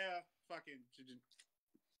yams in the air, fucking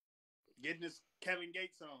getting this Kevin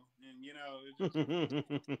Gates on, and you know, it just,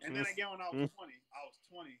 and then again when I was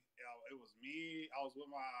 20, you know, it was me. I was with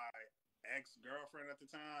my ex-girlfriend at the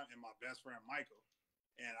time and my best friend Michael,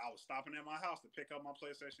 and I was stopping at my house to pick up my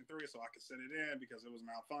PlayStation 3 so I could send it in because it was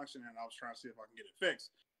malfunctioning, and I was trying to see if I can get it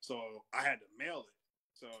fixed. So I had to mail it.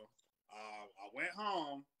 So I went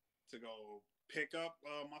home to go pick up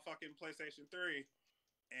my fucking PlayStation 3,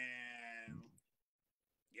 and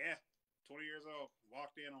yeah. 20 years old,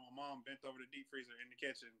 walked in on my mom, bent over the deep freezer in the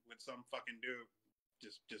kitchen with some fucking dude.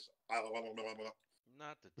 Just blah, blah, blah, blah, blah.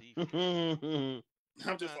 Not the deep freezer.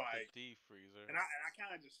 I'm just Not like, the deep freezer. and I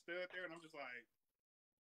kind of just stood there, and I'm just like,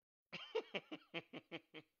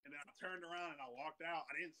 and then I turned around and I walked out.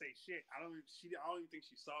 I didn't say shit. I don't even think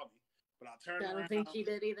she saw me, but I turned I around. don't think she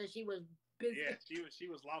did either. She was busy. Yeah, she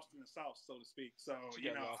was lost in the sauce, so to speak. So She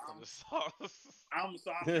you got know, lost in the sauce. I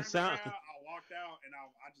turned around, I walked out, and I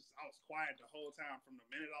was quiet the whole time from the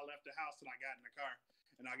minute I left the house till I got in the car.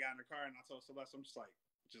 And I got in the car and I told Celeste, I'm just like,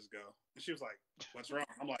 just go. And she was like, what's wrong?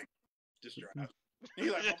 I'm like, just drive.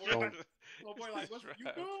 He's like, Don't my boy, like, Just what's you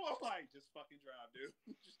drive. cool? I'm like, just fucking drive,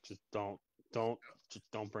 dude. just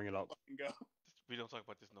don't bring it up. fucking go. We don't talk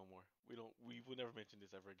about this no more. We don't. We will never mention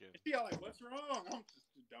this ever again. And she all like, what's wrong? I'm just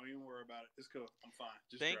don't even worry about it. It's cool. I'm fine.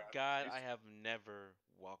 Just Thank drive. God I have never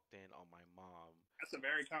walked in on my mom That's a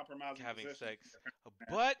very compromising having position. sex,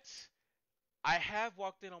 but I have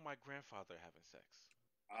walked in on my grandfather having sex.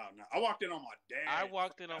 Oh no, I walked in on my I dad.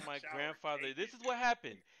 walked in on my Shower grandfather. naked. This is what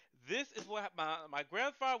happened. This is what my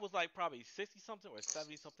grandfather was like probably 60 something or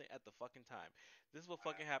 70 something at the fucking time. This is what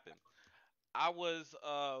fucking happened. I was in the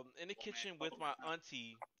Old man, kitchen with old my man.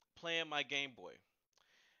 auntie playing my Game Boy.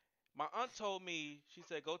 My aunt told me, she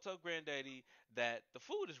said, go tell granddaddy that the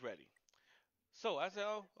food is ready. So I said,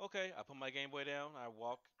 oh, okay. I put my Game Boy down. I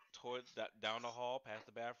walk toward down the hall past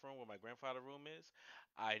the bathroom where my grandfather room is.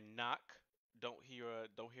 I knock. Don't hear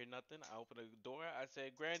nothing. I open the door. I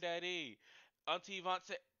said, granddaddy. Auntie Yvonne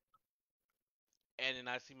said, and then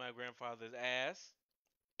I see my grandfather's ass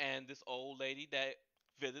and this old lady that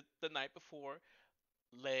visited the night before,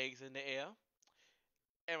 legs in the air,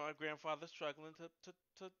 and my grandfather struggling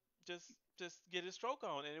to just get his stroke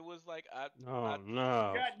on, and it was like I Oh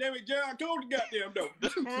no. God damn it, John, close the goddamn door.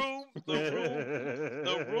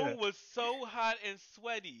 the room was so hot and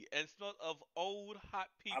sweaty and smelled of old hot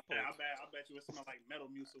people. I bet you it smelled like metal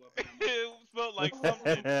mucil up in there. It smelled like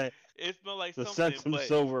something. It smelled like The something, Septum but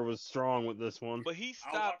Silver was strong with this one. he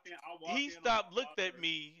I walked stopped. in. I walked He in on stopped, my looked at father.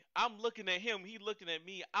 me. I'm looking at him. He looking at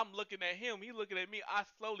me. I'm looking at him. He looking at me. I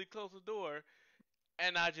slowly close the door,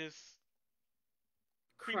 and I just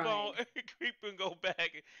creep on, Cried. creep and go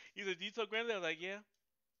back. He said, "Do you tell Granddad?" I was like, "Yeah,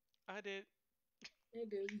 I did." I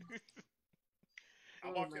do. I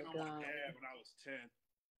Oh walked my in on my god. dad when I was 10,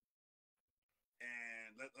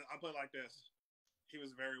 and I put it like this: he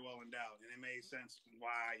was very well endowed, and it made sense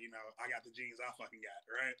why I got the genes I fucking got,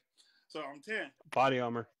 right? So I'm 10. Body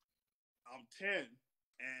armor. I'm 10,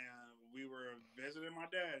 and we were visiting my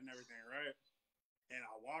dad and everything, right? And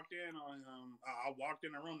I walked in on him. I walked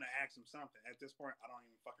in the room to ask him something. At this point, I don't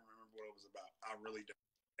even fucking remember what it was about. I really don't.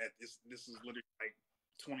 This is literally like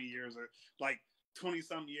 20 years or like 20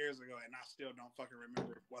 some years ago, and I still don't fucking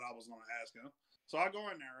remember what I was gonna ask him. So I go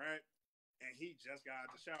in there, right? And he just got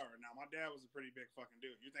out the shower. Now my dad was a pretty big fucking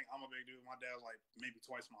dude. You think I'm a big dude? My dad was like maybe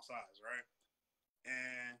twice my size, right?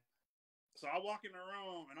 And so I walk in the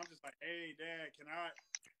room and I'm just like, "Hey, Dad, can I?"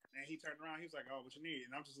 And he turned around. He was like, "Oh, what you need?"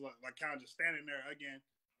 And I'm just like kind of just standing there again.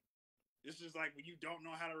 It's just like when you don't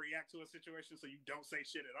know how to react to a situation, so you don't say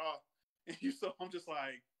shit at all. And so I'm just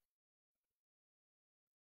like,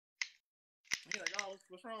 he's like, "Oh,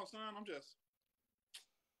 what's wrong, son?" I'm just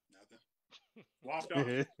nothing. Walked off.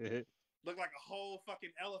 Looked like a whole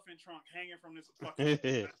fucking elephant trunk hanging from this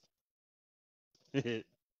fucking.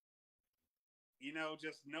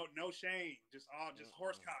 Just no shame, just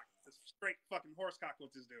horsecock, just straight fucking horsecock with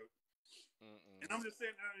this dude. And I'm just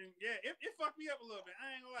sitting there, and yeah, it fucked me up a little bit.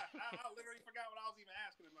 I ain't gonna lie. I literally forgot what I was even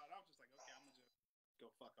asking about. I was just like, okay, I'm gonna just go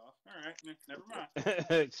fuck off. All right, never mind.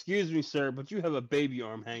 Excuse me, sir, but you have a baby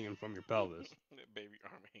arm hanging from your pelvis. Baby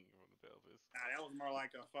arm hanging from the pelvis. Nah, that was more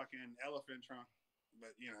like a fucking elephant trunk,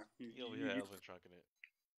 but He over here elephant trunking it.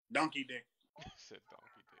 donkey dick. Said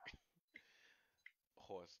donkey dick.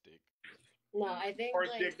 Horse dick. No, I think Horse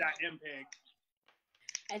like dick.mpeg.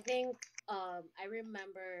 I think I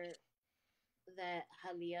remember that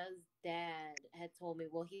Halia's dad had told me.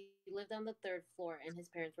 Well, he lived on the third floor, and his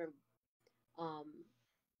parents um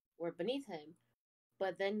were beneath him.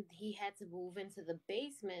 But then he had to move into the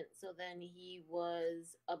basement, so then he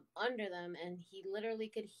was up under them, and he literally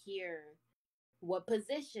could hear what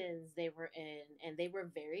positions they were in, and they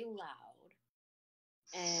were very loud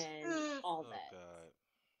and all Oh that. God.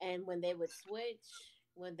 And when they would switch,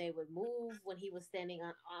 when they would move, when he was standing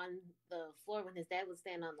on the floor, when his dad would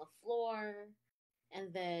stand on the floor,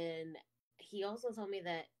 and then he also told me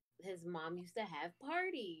that his mom used to have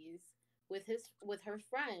parties with her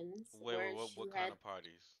friends Wait, where what kind of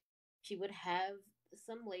parties? she would have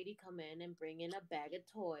some lady come in and bring in a bag of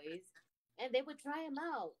toys, and they would try them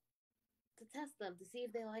out to test them to see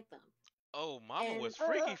if they like them. Oh, Mama And was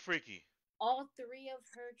freaky. all three of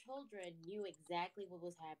her children knew exactly what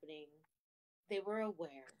was happening. They were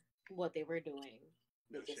aware what they were doing.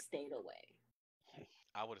 They No just shit. stayed away.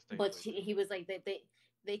 I would have stayed But away. Too. he was like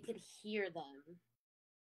they could hear them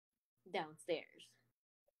downstairs.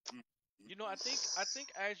 I think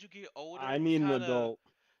as you get older, I you need an kind of. adult.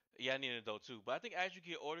 Yeah, I need an adult too. But I think as you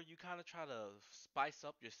get older, you kind of try to spice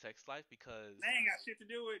up your sex life because They ain't got shit to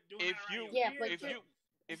do with doing if that you around Yeah, your but kids. if you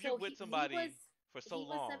if so you're with somebody for so He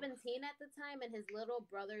was long. 17 at the time, and his little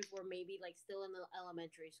brothers were maybe like still in the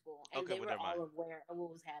elementary school, and Okay, they well, were never all mind. aware of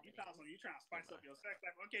what was You happening. you trying to spice up your sex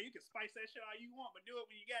life? Okay, you can spice that shit all you want, but do it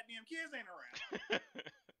when your goddamn kids ain't around.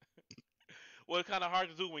 Well, it's kind of hard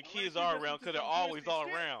to do when Unless kids you are just around into because they're some always twisted all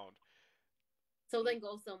shit. around. So then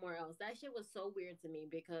go somewhere else. That shit was so weird to me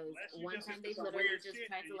because Unless you one just time into they some literally weird just shit,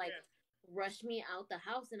 tried to then like rush me out the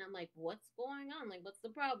house, and I'm like, "What's going on? Like, what's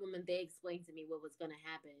the problem?" And they explained to me what was gonna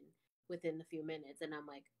happen within a few minutes, and I'm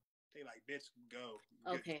like, they like, bitch, go.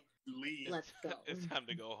 "Okay, Leave. let's go." It's time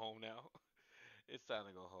to go home now. It's time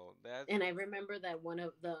to go home. That's And I remember that one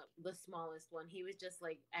of the smallest one, he was just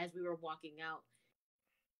like, as we were walking out,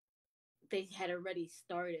 they had already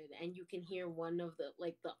started, and you can hear one of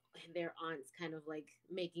their aunts kind of like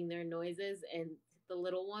making their noises, and the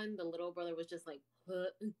little brother was just like, huh.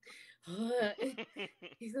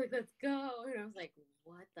 He's like, let's go, and I was like,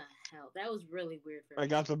 what the hell? That was really weird for I me.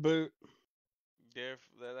 got the boot.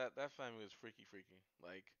 that family was freaky.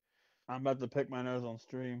 Like, I'm about to pick my nose on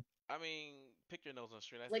stream. I mean, pick your nose on the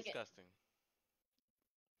street. That's Like, disgusting.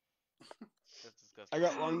 That's I disgusting.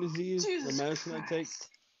 got lung disease. The Jesus medicine I take Christ.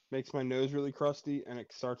 makes my nose really crusty and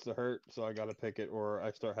it starts to hurt, so I gotta pick it or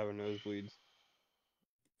I start having nosebleeds.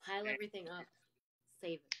 pile everything up,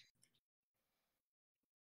 save it.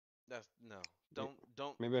 That's no. May-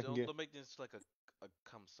 Don't Maybe I can get. don't make this like a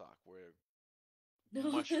cum sock where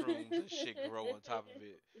mushrooms and shit grow on top of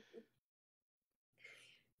it.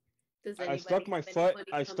 Does I I anybody stuck my have any foot. funny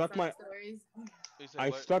I cum stuck sock my. stories? You say I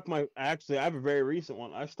what? stuck my. Actually, I have a very recent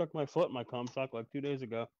one. I stuck my foot in my cum sock like 2 days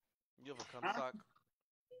ago. You have a cum Huh? sock?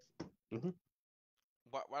 Mhm.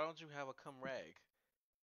 Why don't you have a cum rag?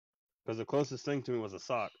 Because the closest thing to me was a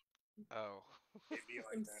sock. Oh. It'd be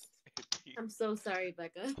like that. I'm so sorry,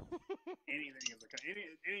 Becca. Anything is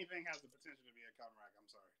anything has the potential to be a cum rack. I'm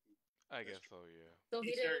sorry. I guess so, yeah. So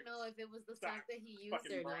he T-shirts, didn't know if it was the sock that he used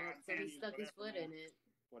fucking or bra, not, so he panties, stuck his whatever, foot man. in it.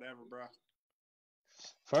 Whatever, bro.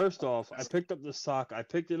 First off, I picked up the sock. I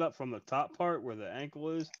picked it up from the top part where the ankle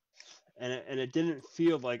is, and it didn't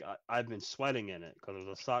feel like I'd been sweating in it because it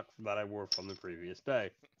was a sock that I wore from the previous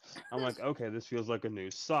day. I'm like, okay, this feels like a new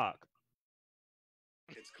sock.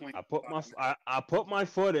 It's clean. I put my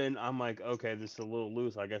foot in. I'm like, okay, this is a little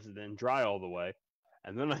loose. I guess it didn't dry all the way.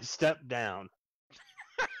 And then I stepped down.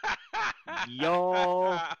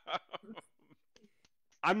 Y'all,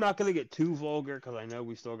 I'm not gonna get too vulgar because I know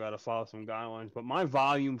we still gotta follow some guidelines. But my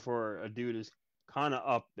volume for a dude is kind of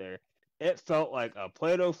up there. It felt like a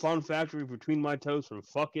Play-Doh Fun Factory between my toes from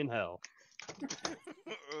fucking hell.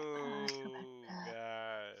 Oh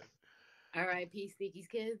God. R.I.P. Sneaky's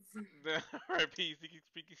kids. R.I.P.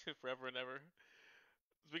 Speaking forever and ever.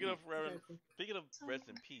 Speaking of forever, speaking of rest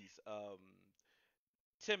in peace,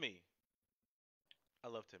 Timmy. I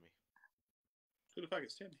love Timmy. Who the fuck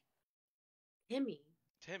is Timmy? Timmy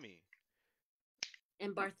Timmy.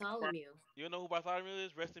 and Bartholomew. You know who Bartholomew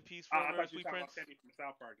is? Rest in peace, Oh, I forever, thought you sweet were talking prince. about Timmy from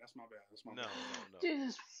South Park. That's my bad. That's my No, bad. no, no,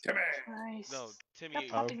 Jesus Timmy. Christ. no. They're Timmy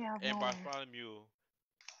popping out of and nowhere. Bartholomew.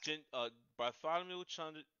 Bartholomew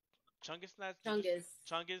Chungus Snaps. Chungus.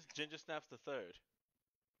 Chungus Ginger Snaps the third.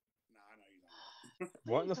 Nah, I know you don't.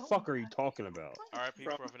 What in the fuck are you talking about? R.I.P.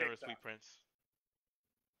 From forever and ever, TikTok. sweet prince.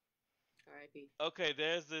 R.I.P. Okay,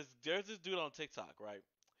 there's this dude on TikTok, right?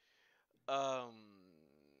 Um,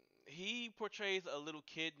 he portrays a little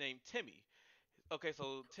kid named Timmy. Okay,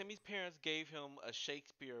 so Timmy's parents gave him a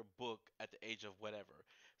Shakespeare book at the age of whatever.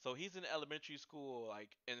 So he's in elementary school, like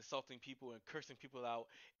insulting people and cursing people out,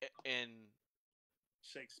 and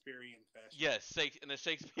Shakespearean fashion. yes, in a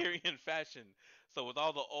Shakespearean fashion. So with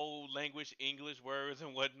all the old language, English words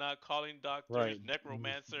and whatnot, calling doctors Right.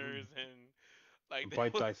 necromancers and like there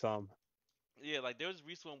Bite was, thy thumb, yeah, like there was a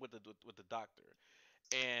recent one with the doctor,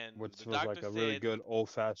 and which the was doctor like a really said, good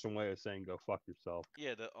old-fashioned way of saying "go fuck yourself."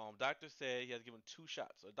 yeah, the doctor said he has given 2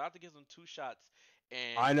 shots. So the doctor gives him 2 shots,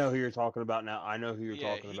 and I know who you're talking about now. I know who you're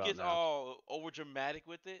yeah, talking he about gets now. all over dramatic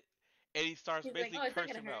with it, and he starts He's like, basically oh, it's not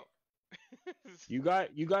cursing gonna him hurt. out.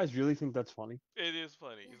 You guys really think that's funny? It is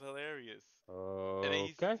funny. It's hilarious. And then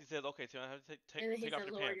Okay. he says, "Okay, Tim, I have to And then he take off said,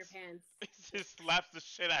 your lower pants." your pants. He just slaps the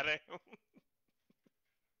shit out of him.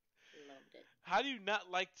 Loved it. How do you not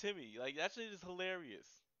like Timmy? Like that shit is hilarious.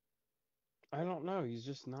 I don't know. He's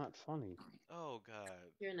just not funny. Oh God,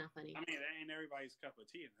 You're not funny. I mean, that ain't everybody's cup of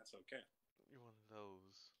tea, and that's okay. you're one of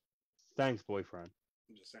those. Thanks, boyfriend.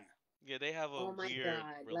 I'm just saying. Yeah, they have a Oh my weird God.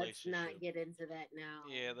 Let's relationship. not get into that now.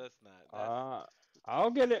 Yeah, that's not. That's I'll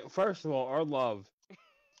get it. First of all, our love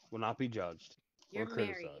will not be judged or You're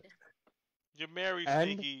criticized. married. you're married,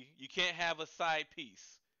 And- Sneaky. You can't have a side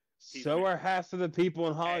piece. So are half of the people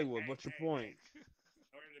in Hollywood. Hey, What's your hey, point? In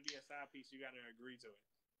order to be a side piece, you got to agree to it,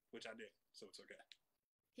 which I did. so it's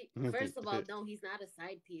okay. First of all, no, he's not a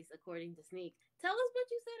side piece according to Sneak. Tell us what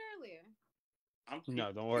you said earlier.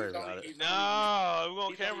 No, don't worry about it. No, we're on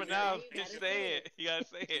he's camera only now. married- You Just gotta say say it. You gotta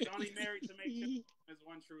say He's it. only married to make sure his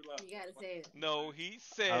one true love. You gotta say it. No, he I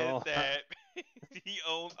said don't- that he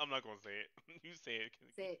owns. I'm not gonna say it. You say it.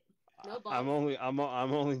 Say it. No balls.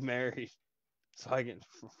 I'm only married so I can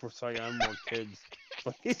so I can have more kids.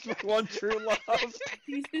 But he's my one true love.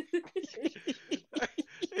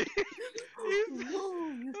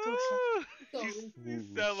 Ooh, you so sad. So, You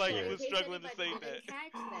sound like so you in was case struggling to anybody say didn't that.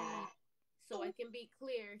 catch that, so I can be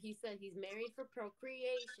clear, he said he's married for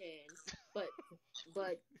procreation, but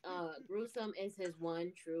Gruesome is his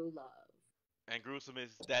one true love. And gruesome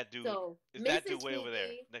is that dude. So Is that dude Mrs. way over there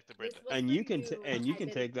Sneaky, next to this Brenda? was And for you can you. and you I've can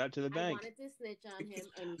been- take that to the I bank. wanted to snitch on him,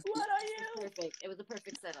 and What are it you? was perfect. It was a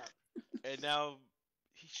perfect setup. And now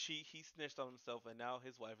he snitched on himself, and now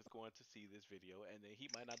his wife is going to see this video, and then he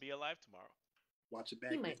might not be alive tomorrow. Watch it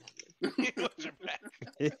back. He might not be. Watch your back.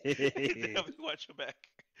 Definitely watch your back.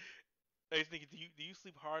 Hey, Sneaky, do you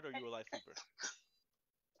sleep hard or you a light sleeper?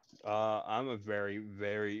 I'm a very,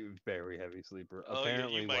 very, very heavy sleeper. Oh, yeah, you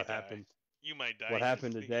Apparently, might what die. happened? You might die. What You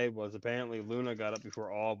happened sleep. today was apparently Luna got up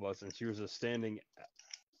before all of us, and she was just standing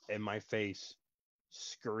in my face,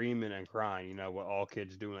 screaming and crying. You know what all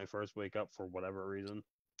kids do when they first wake up for whatever reason.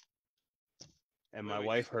 And my Wait,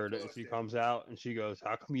 wife heard it, and she comes out and she goes,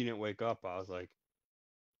 "How come you didn't wake up?" I was like,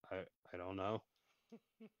 I don't know.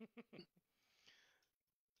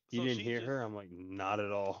 You So didn't she hear just, her? I'm like, not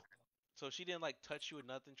at all. so she didn't like touch you or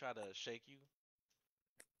nothing, try to shake you?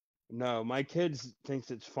 No, my kids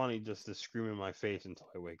thinks it's funny just to scream in my face until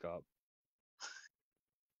I wake up.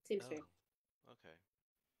 Seems Oh, fair. okay.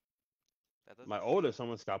 That doesn't My seem- oldest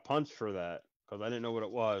almost got punched for that because I didn't know what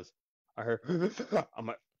it was. I heard, I'm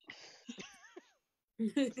like,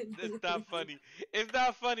 It's not funny. It's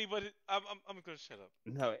not funny, but I'm gonna shut up.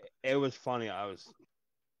 no, it was funny. I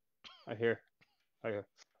hear, I'm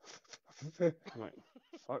like,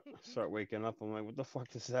 fuck. Start waking up. I'm like, what the fuck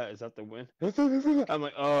is that? Is that the wind? I'm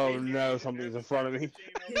like, oh no, something's in front of me.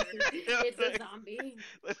 It's a zombie.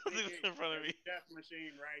 Something's in front of me. Death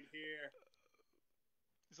machine right here.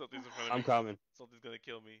 Something's in front of I'm me. coming. Something's gonna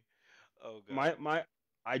kill me. Oh god.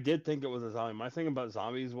 I did think it was a zombie. My thing about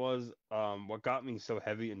zombies was, what got me so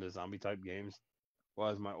heavy into zombie type games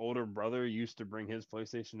was my older brother used to bring his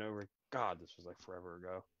PlayStation over. God, this was like forever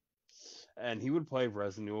ago. And he would play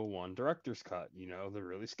Resident Evil 1 Director's Cut, you know, the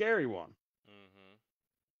really scary one. Mhm.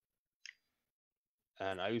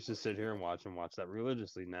 And I used to sit here and watch that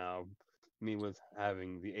religiously. Now, me with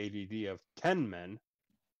having the ADD of 10 men,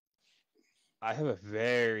 I have a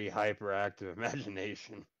very hyperactive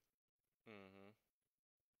imagination, Mhm.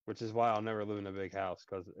 which is why I'll never live in a big house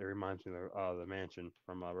because it reminds me of the mansion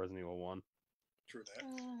from Resident Evil 1. True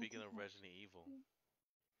that. Speaking of Resident Evil,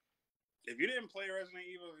 If you didn't play Resident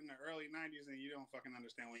Evil in the early '90s, then you don't fucking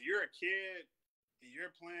understand. When you're a kid and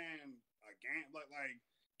you're playing a game like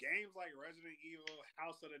games like Resident Evil,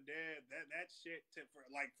 House of the Dead, that shit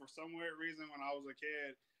for some weird reason when I was a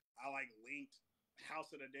kid, I like linked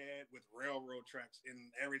House of the Dead with railroad tracks,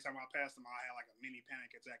 and every time I passed them, I had like a mini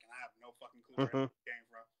panic attack, and I have no fucking clue where it came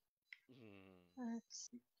from.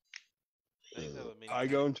 That's I used to have a mini I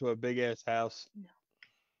panic. go into a big ass house. No.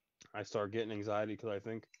 I start getting anxiety because I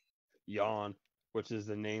think Yawn, which is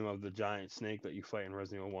the name of the giant snake that you fight in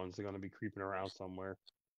Resident Evil 1, is going to be creeping around somewhere.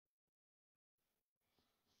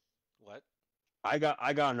 What? I got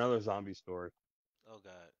another zombie story. Oh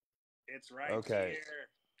god. It's right Okay. here.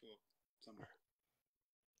 Well, somewhere.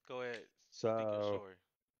 Go ahead. Speak your So story.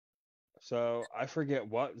 so I forget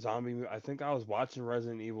what zombie movie. I think I was watching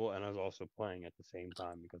Resident Evil and I was also playing at the same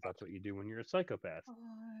time because that's what you do when you're a psychopath.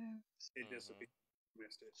 It just Mhm.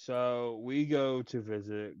 missed it. So we go to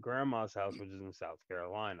visit Grandma's house, which is in South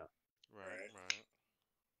Carolina. Right.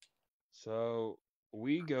 So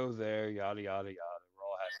we go there, yada yada yada. We're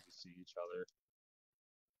all happy to see each other.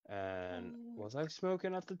 And was I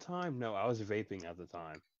smoking at the time? No, I was vaping at the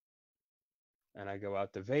time. And I go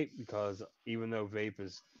out to vape because even though vape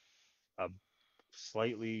is a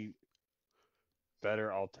slightly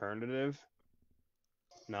better alternative,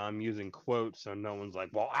 now I'm using quotes so no one's like,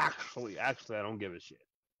 well, actually, I don't give a shit.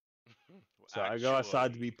 So I go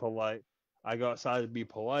outside to be polite.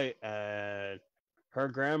 And her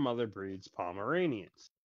grandmother breeds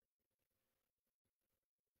Pomeranians.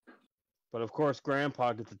 But of course,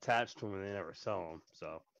 Grandpa gets attached to them and they never sell them.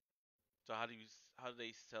 So So how do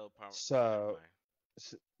they sell power? So-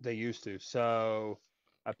 they used to. So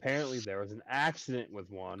apparently there was an accident with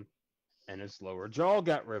one, and its lower jaw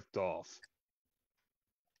got ripped off.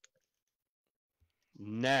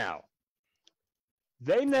 Now,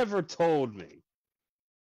 They never told me.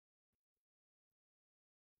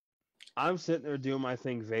 I'm sitting there doing my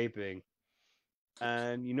thing vaping,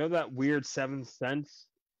 and you know that weird seventh sense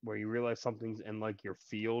where you realize something's in like your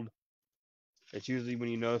field? It's usually when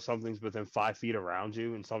you know something's within 5 feet around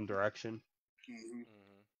you in some direction. Mm-hmm. Hmm.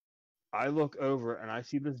 I look over and I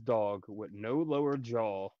see this dog with no lower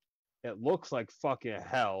jaw. It looks like fucking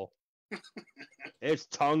hell. Its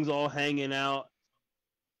tongue's all hanging out.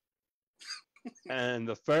 And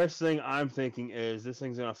the first thing I'm thinking is this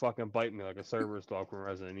thing's gonna fucking bite me like a Cerberus dog from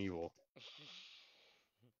Resident Evil.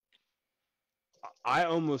 I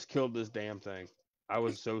almost killed this damn thing. I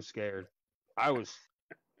was so scared. I was.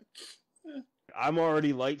 I'm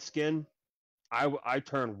already light skinned. I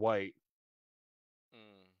turned white,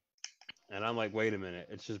 Mm. and I'm like, wait a minute,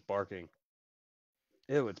 it's just barking.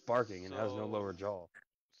 Ew, it's barking and it has no lower So, jaw.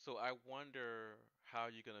 so I wonder how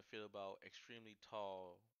you're gonna feel about extremely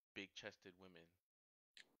tall, big-chested women.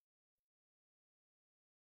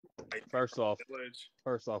 Like First off, village.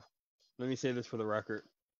 first off, let me say this for the record.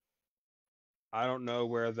 I don't know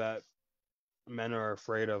where that men are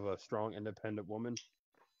afraid of a strong, independent woman.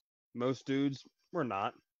 Most dudes, we're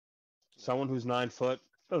not. Someone No. who's 9 foot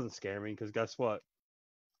doesn't scare me because guess what?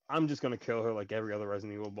 I'm just gonna kill her like every other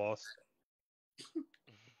Resident Evil boss.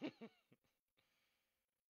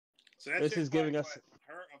 So that This chick's is like giving us. what?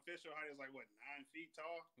 Her official height is like what? 9 feet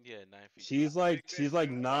tall. Yeah, 9 feet She's tall. That's a like big she's bitch. like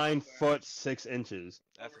That's what I nine was saying. foot 6 inches.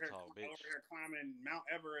 That's a tall Over bitch. here climbing Mount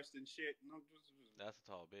Everest and shit. And I'm just That's a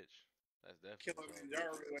tall bitch. That's definitely a killing tall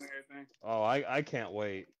bitch. Kilimanjaro and everything. Oh, I can't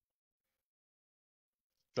wait.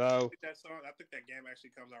 So That song. I think that game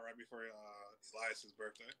actually comes out right before Elias's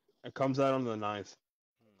birthday. it comes out on the 9th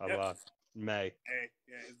of Hmm. Yep. May. Hey,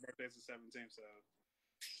 yeah, his birthday's the 17th. So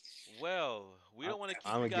Well, we I, don't want to keep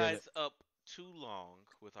I'm you gonna give it. guys up too long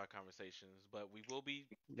with our conversations, but we will be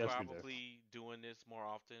Yes, we do. probably doing this more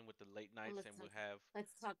often with the late Well, nights, and we'll have.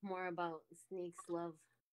 let's talk more about Sneak's love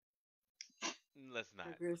Let's for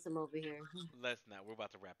not. gruesome over here. Let's not. We're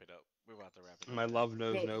about to wrap it up. We're about to wrap it up My now. love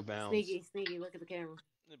knows Hey, no bounds. Sneaky, look at the camera.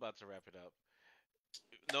 We're about to wrap it up.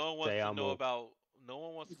 No one wants Te to know amo. about. No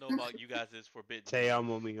one wants to know about you guys' forbidden Te love.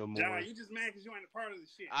 amo, mi John, amor. you just mad because you ain't a part of the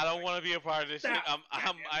shit. I don't Like, want to be a part of this shit. stop.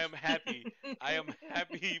 I am happy. I am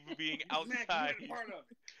happy being You just mad because you outside. ain't a part of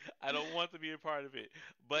it. I don't want to be a part of it.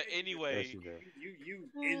 But Yeah, you do. Yes, anyway, you do. You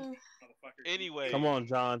in motherfucker. Come anyway, on,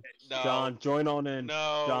 John. That shit. no, John, join on in.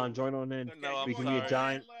 John, no, join on in. Okay, no. you I'm We want can be a some sorry. man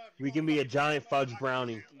giant. love? You We want can be a fucking man giant love? fudge I give you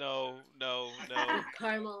brownie. man love. No, no, I give no. you man love.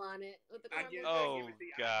 Caramel on it with the I give, caramel. I give Oh it to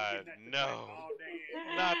you. I give God, you nothing but no. all day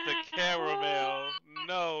and Not the every day. caramel.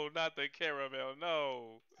 No, not the caramel.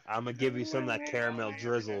 No. I'm gonna give you Nothing some but of that man all caramel day, every day.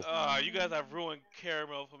 drizzle. You guys have ruined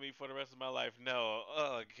caramel for me for the rest of my life. No.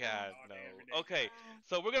 Oh God, All no. day, every day. Okay,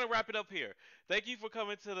 so we're gonna wrap it up here. Thank you for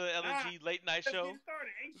coming to the Nah, LNG late night let's show. get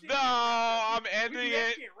started. Ain't No, shit been wrapped up. I'm We do ending that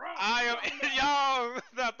it. shit raw. I We am on raw. y'all.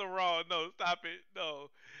 Not the raw. No, stop it. No.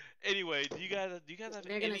 Anyway, do you guys have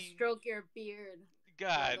They're gonna any? stroke your beard while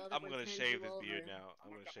God, the other I'm ones gonna hand shave you this beard over. now. I'm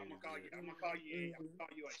gonna shave I'm this gonna call beard. you. I'm gonna call you. I'm Mhm. gonna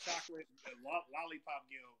call you a chocolate lollipop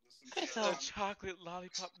guild or some shit. A chocolate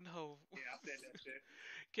lollipop? No. Yeah, I said that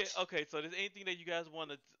shit. Okay, so there's anything that you guys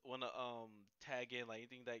wanna tag in, like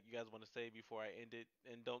anything that you guys wanna say before I end it,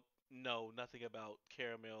 and don't no nothing about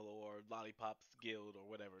caramel or lollipops guild or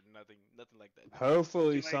whatever, nothing like that.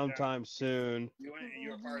 Hopefully, Too late, John. sometime soon. You ain't.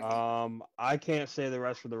 You're a part of it. I can't say the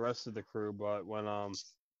rest for the rest of the crew, but when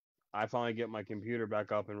I finally get my computer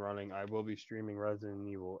back up and running, I will be streaming Resident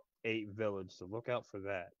Evil 8 Village, so look out for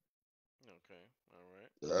that. Okay,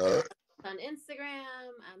 all right. On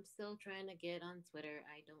Instagram, I'm still trying to get on Twitter.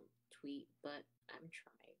 I don't tweet, but I'm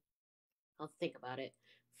trying. I'll think about it.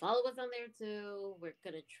 Follow us on there too. We're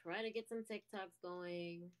gonna try to get some TikToks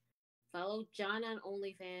going. Follow John on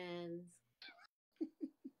OnlyFans.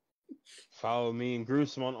 Follow me and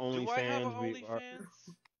Gruesome on Do I have an OnlyFans. OnlyFans?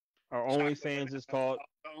 Our Chocolate OnlyFans is banana. called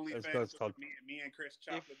The only it's fans called me and Chris If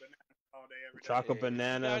chocolate banana all day every day. Chocolate if you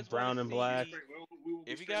Banana, guys want to Brown and see Black. me, We will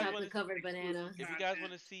be if you guys streaming want to Chocolate covered banana. if you guys want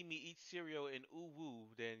content. to see me eat cereal and ooh woo,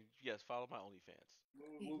 then yes, follow my OnlyFans.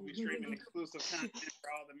 We'll be streaming exclusive content for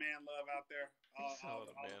all the man love out there, All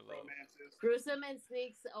the all man the love. romances. Gruesome and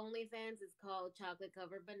Sneaks OnlyFans is called Chocolate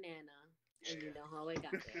Covered Banana. And you know how I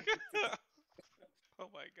got there. Oh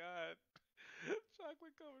my god.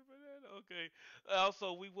 Chocolate covered banana. Okay.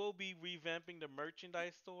 Also, we will be revamping the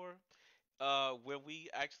merchandise store. When we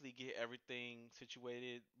actually get everything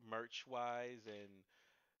situated merch wise and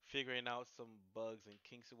figuring out some bugs and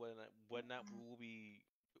kinks and whatnot, we will be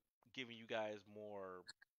giving you guys more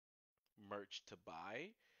merch to buy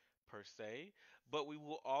per se. But we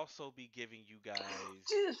will also be giving you guys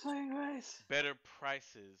Jesus fucking Christ. better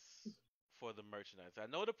prices for the merchandise. I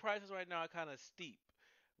know the prices right now are kind of steep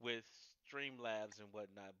with Streamlabs and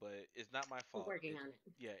whatnot, but it's not my We're fault. working on it.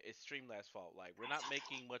 Yeah, it's Streamlabs' fault. Like we're not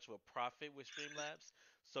making much of a profit with Streamlabs,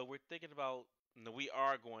 so we're thinking about we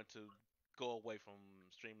are going to go away from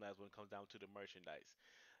Streamlabs when it comes down to the merchandise.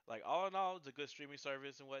 Like all in all, it's a good streaming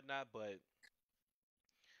service and whatnot, but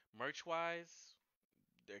merch wise,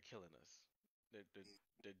 they're killing us.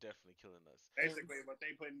 They're definitely killing us. Yeah. Basically, what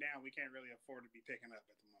they putting down, we can't really afford to be picking up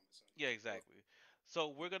at the moment. So Yeah, exactly. So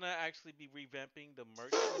we're gonna actually be revamping the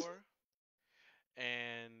merch store.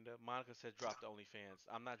 And Monica said drop the OnlyFans.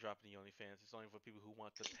 I'm not dropping the OnlyFans. It's only for people who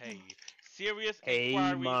want to pay. Serious Hey,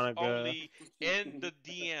 inquiries Monica. only in the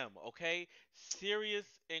DM, okay? Serious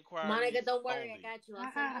Monica, inquiries don't worry, I only. got you.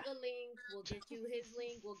 I'll send you the link. We'll get you his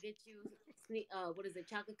link. We'll get you what is it?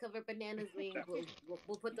 Chocolate covered bananas link.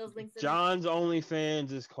 We'll put those links in. John's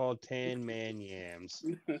OnlyFans is called Tan Man Yams.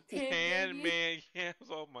 Tan man yams.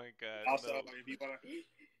 Oh my god. also, No.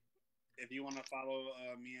 if you wanna follow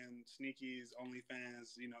me and Sneaky's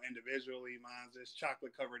OnlyFans, individually, mine's is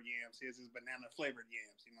chocolate covered yams. His is banana flavored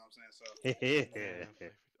yams. You know what I'm saying? So Banana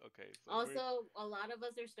flavored. Okay. So Also, a lot of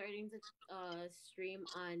us are starting to stream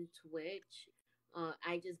on Twitch.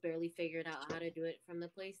 I just barely figured out how to do it from the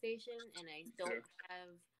PlayStation, and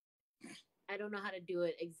I don't know how to do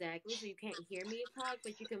it exactly, so you can't hear me talk,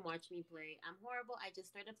 but you can watch me play. I'm horrible. I just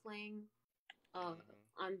started playing on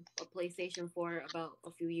a PlayStation 4 about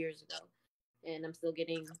a few years ago, and I'm still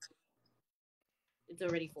getting. It's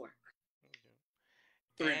already 4.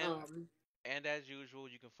 three. And as usual,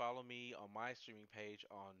 you can follow me on my streaming page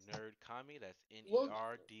on Nerd Kami. That's We'll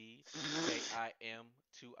NERDKIM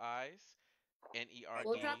 2 I's. NERD.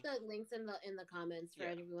 we'll drop the links in the comments for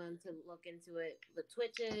Yeah. everyone to look into it. The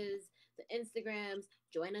Twitches, the Instagrams.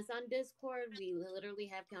 Join us on Discord. We literally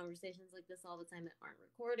have conversations like this all the time that aren't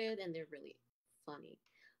recorded, and they're really funny.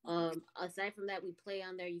 Aside from that, we play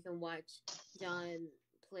on there. You can watch John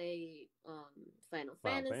play Final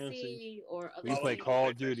Fantasy or other We play games. Call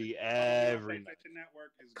of Duty every night. PlayStation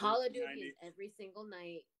Network is Call of Duty 90. is every single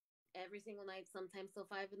night. Every single night, sometimes till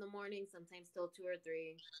 5 in the morning, sometimes till 2 or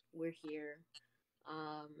 3. We're here.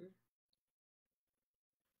 I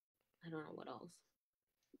don't know what else.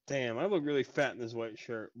 Damn, I look really fat in this white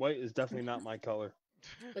shirt. White is definitely not my color.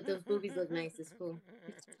 But those boobies look nice. It's cool.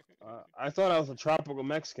 I thought I was a tropical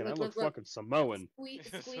Mexican. I look Look. fucking Samoan. Squeeze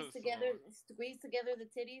So together the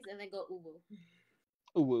titties, and then go uwu.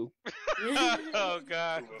 Ooh woo. Oh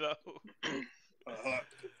god, no. Uh,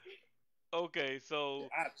 Okay, so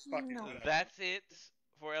I fucking No. that's it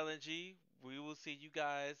for LNG. We will see you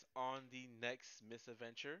guys on the next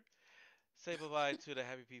misadventure. Say bye bye to the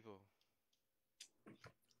happy people.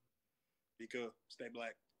 be good. Stay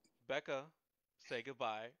black. Becca, say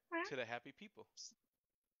goodbye to the happy people.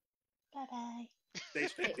 Bye bye. Stay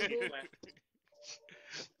straight. Hey, Stay uwu. black.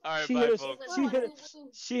 All right, She bye, hit us. folks.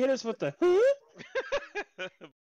 She hit us with the.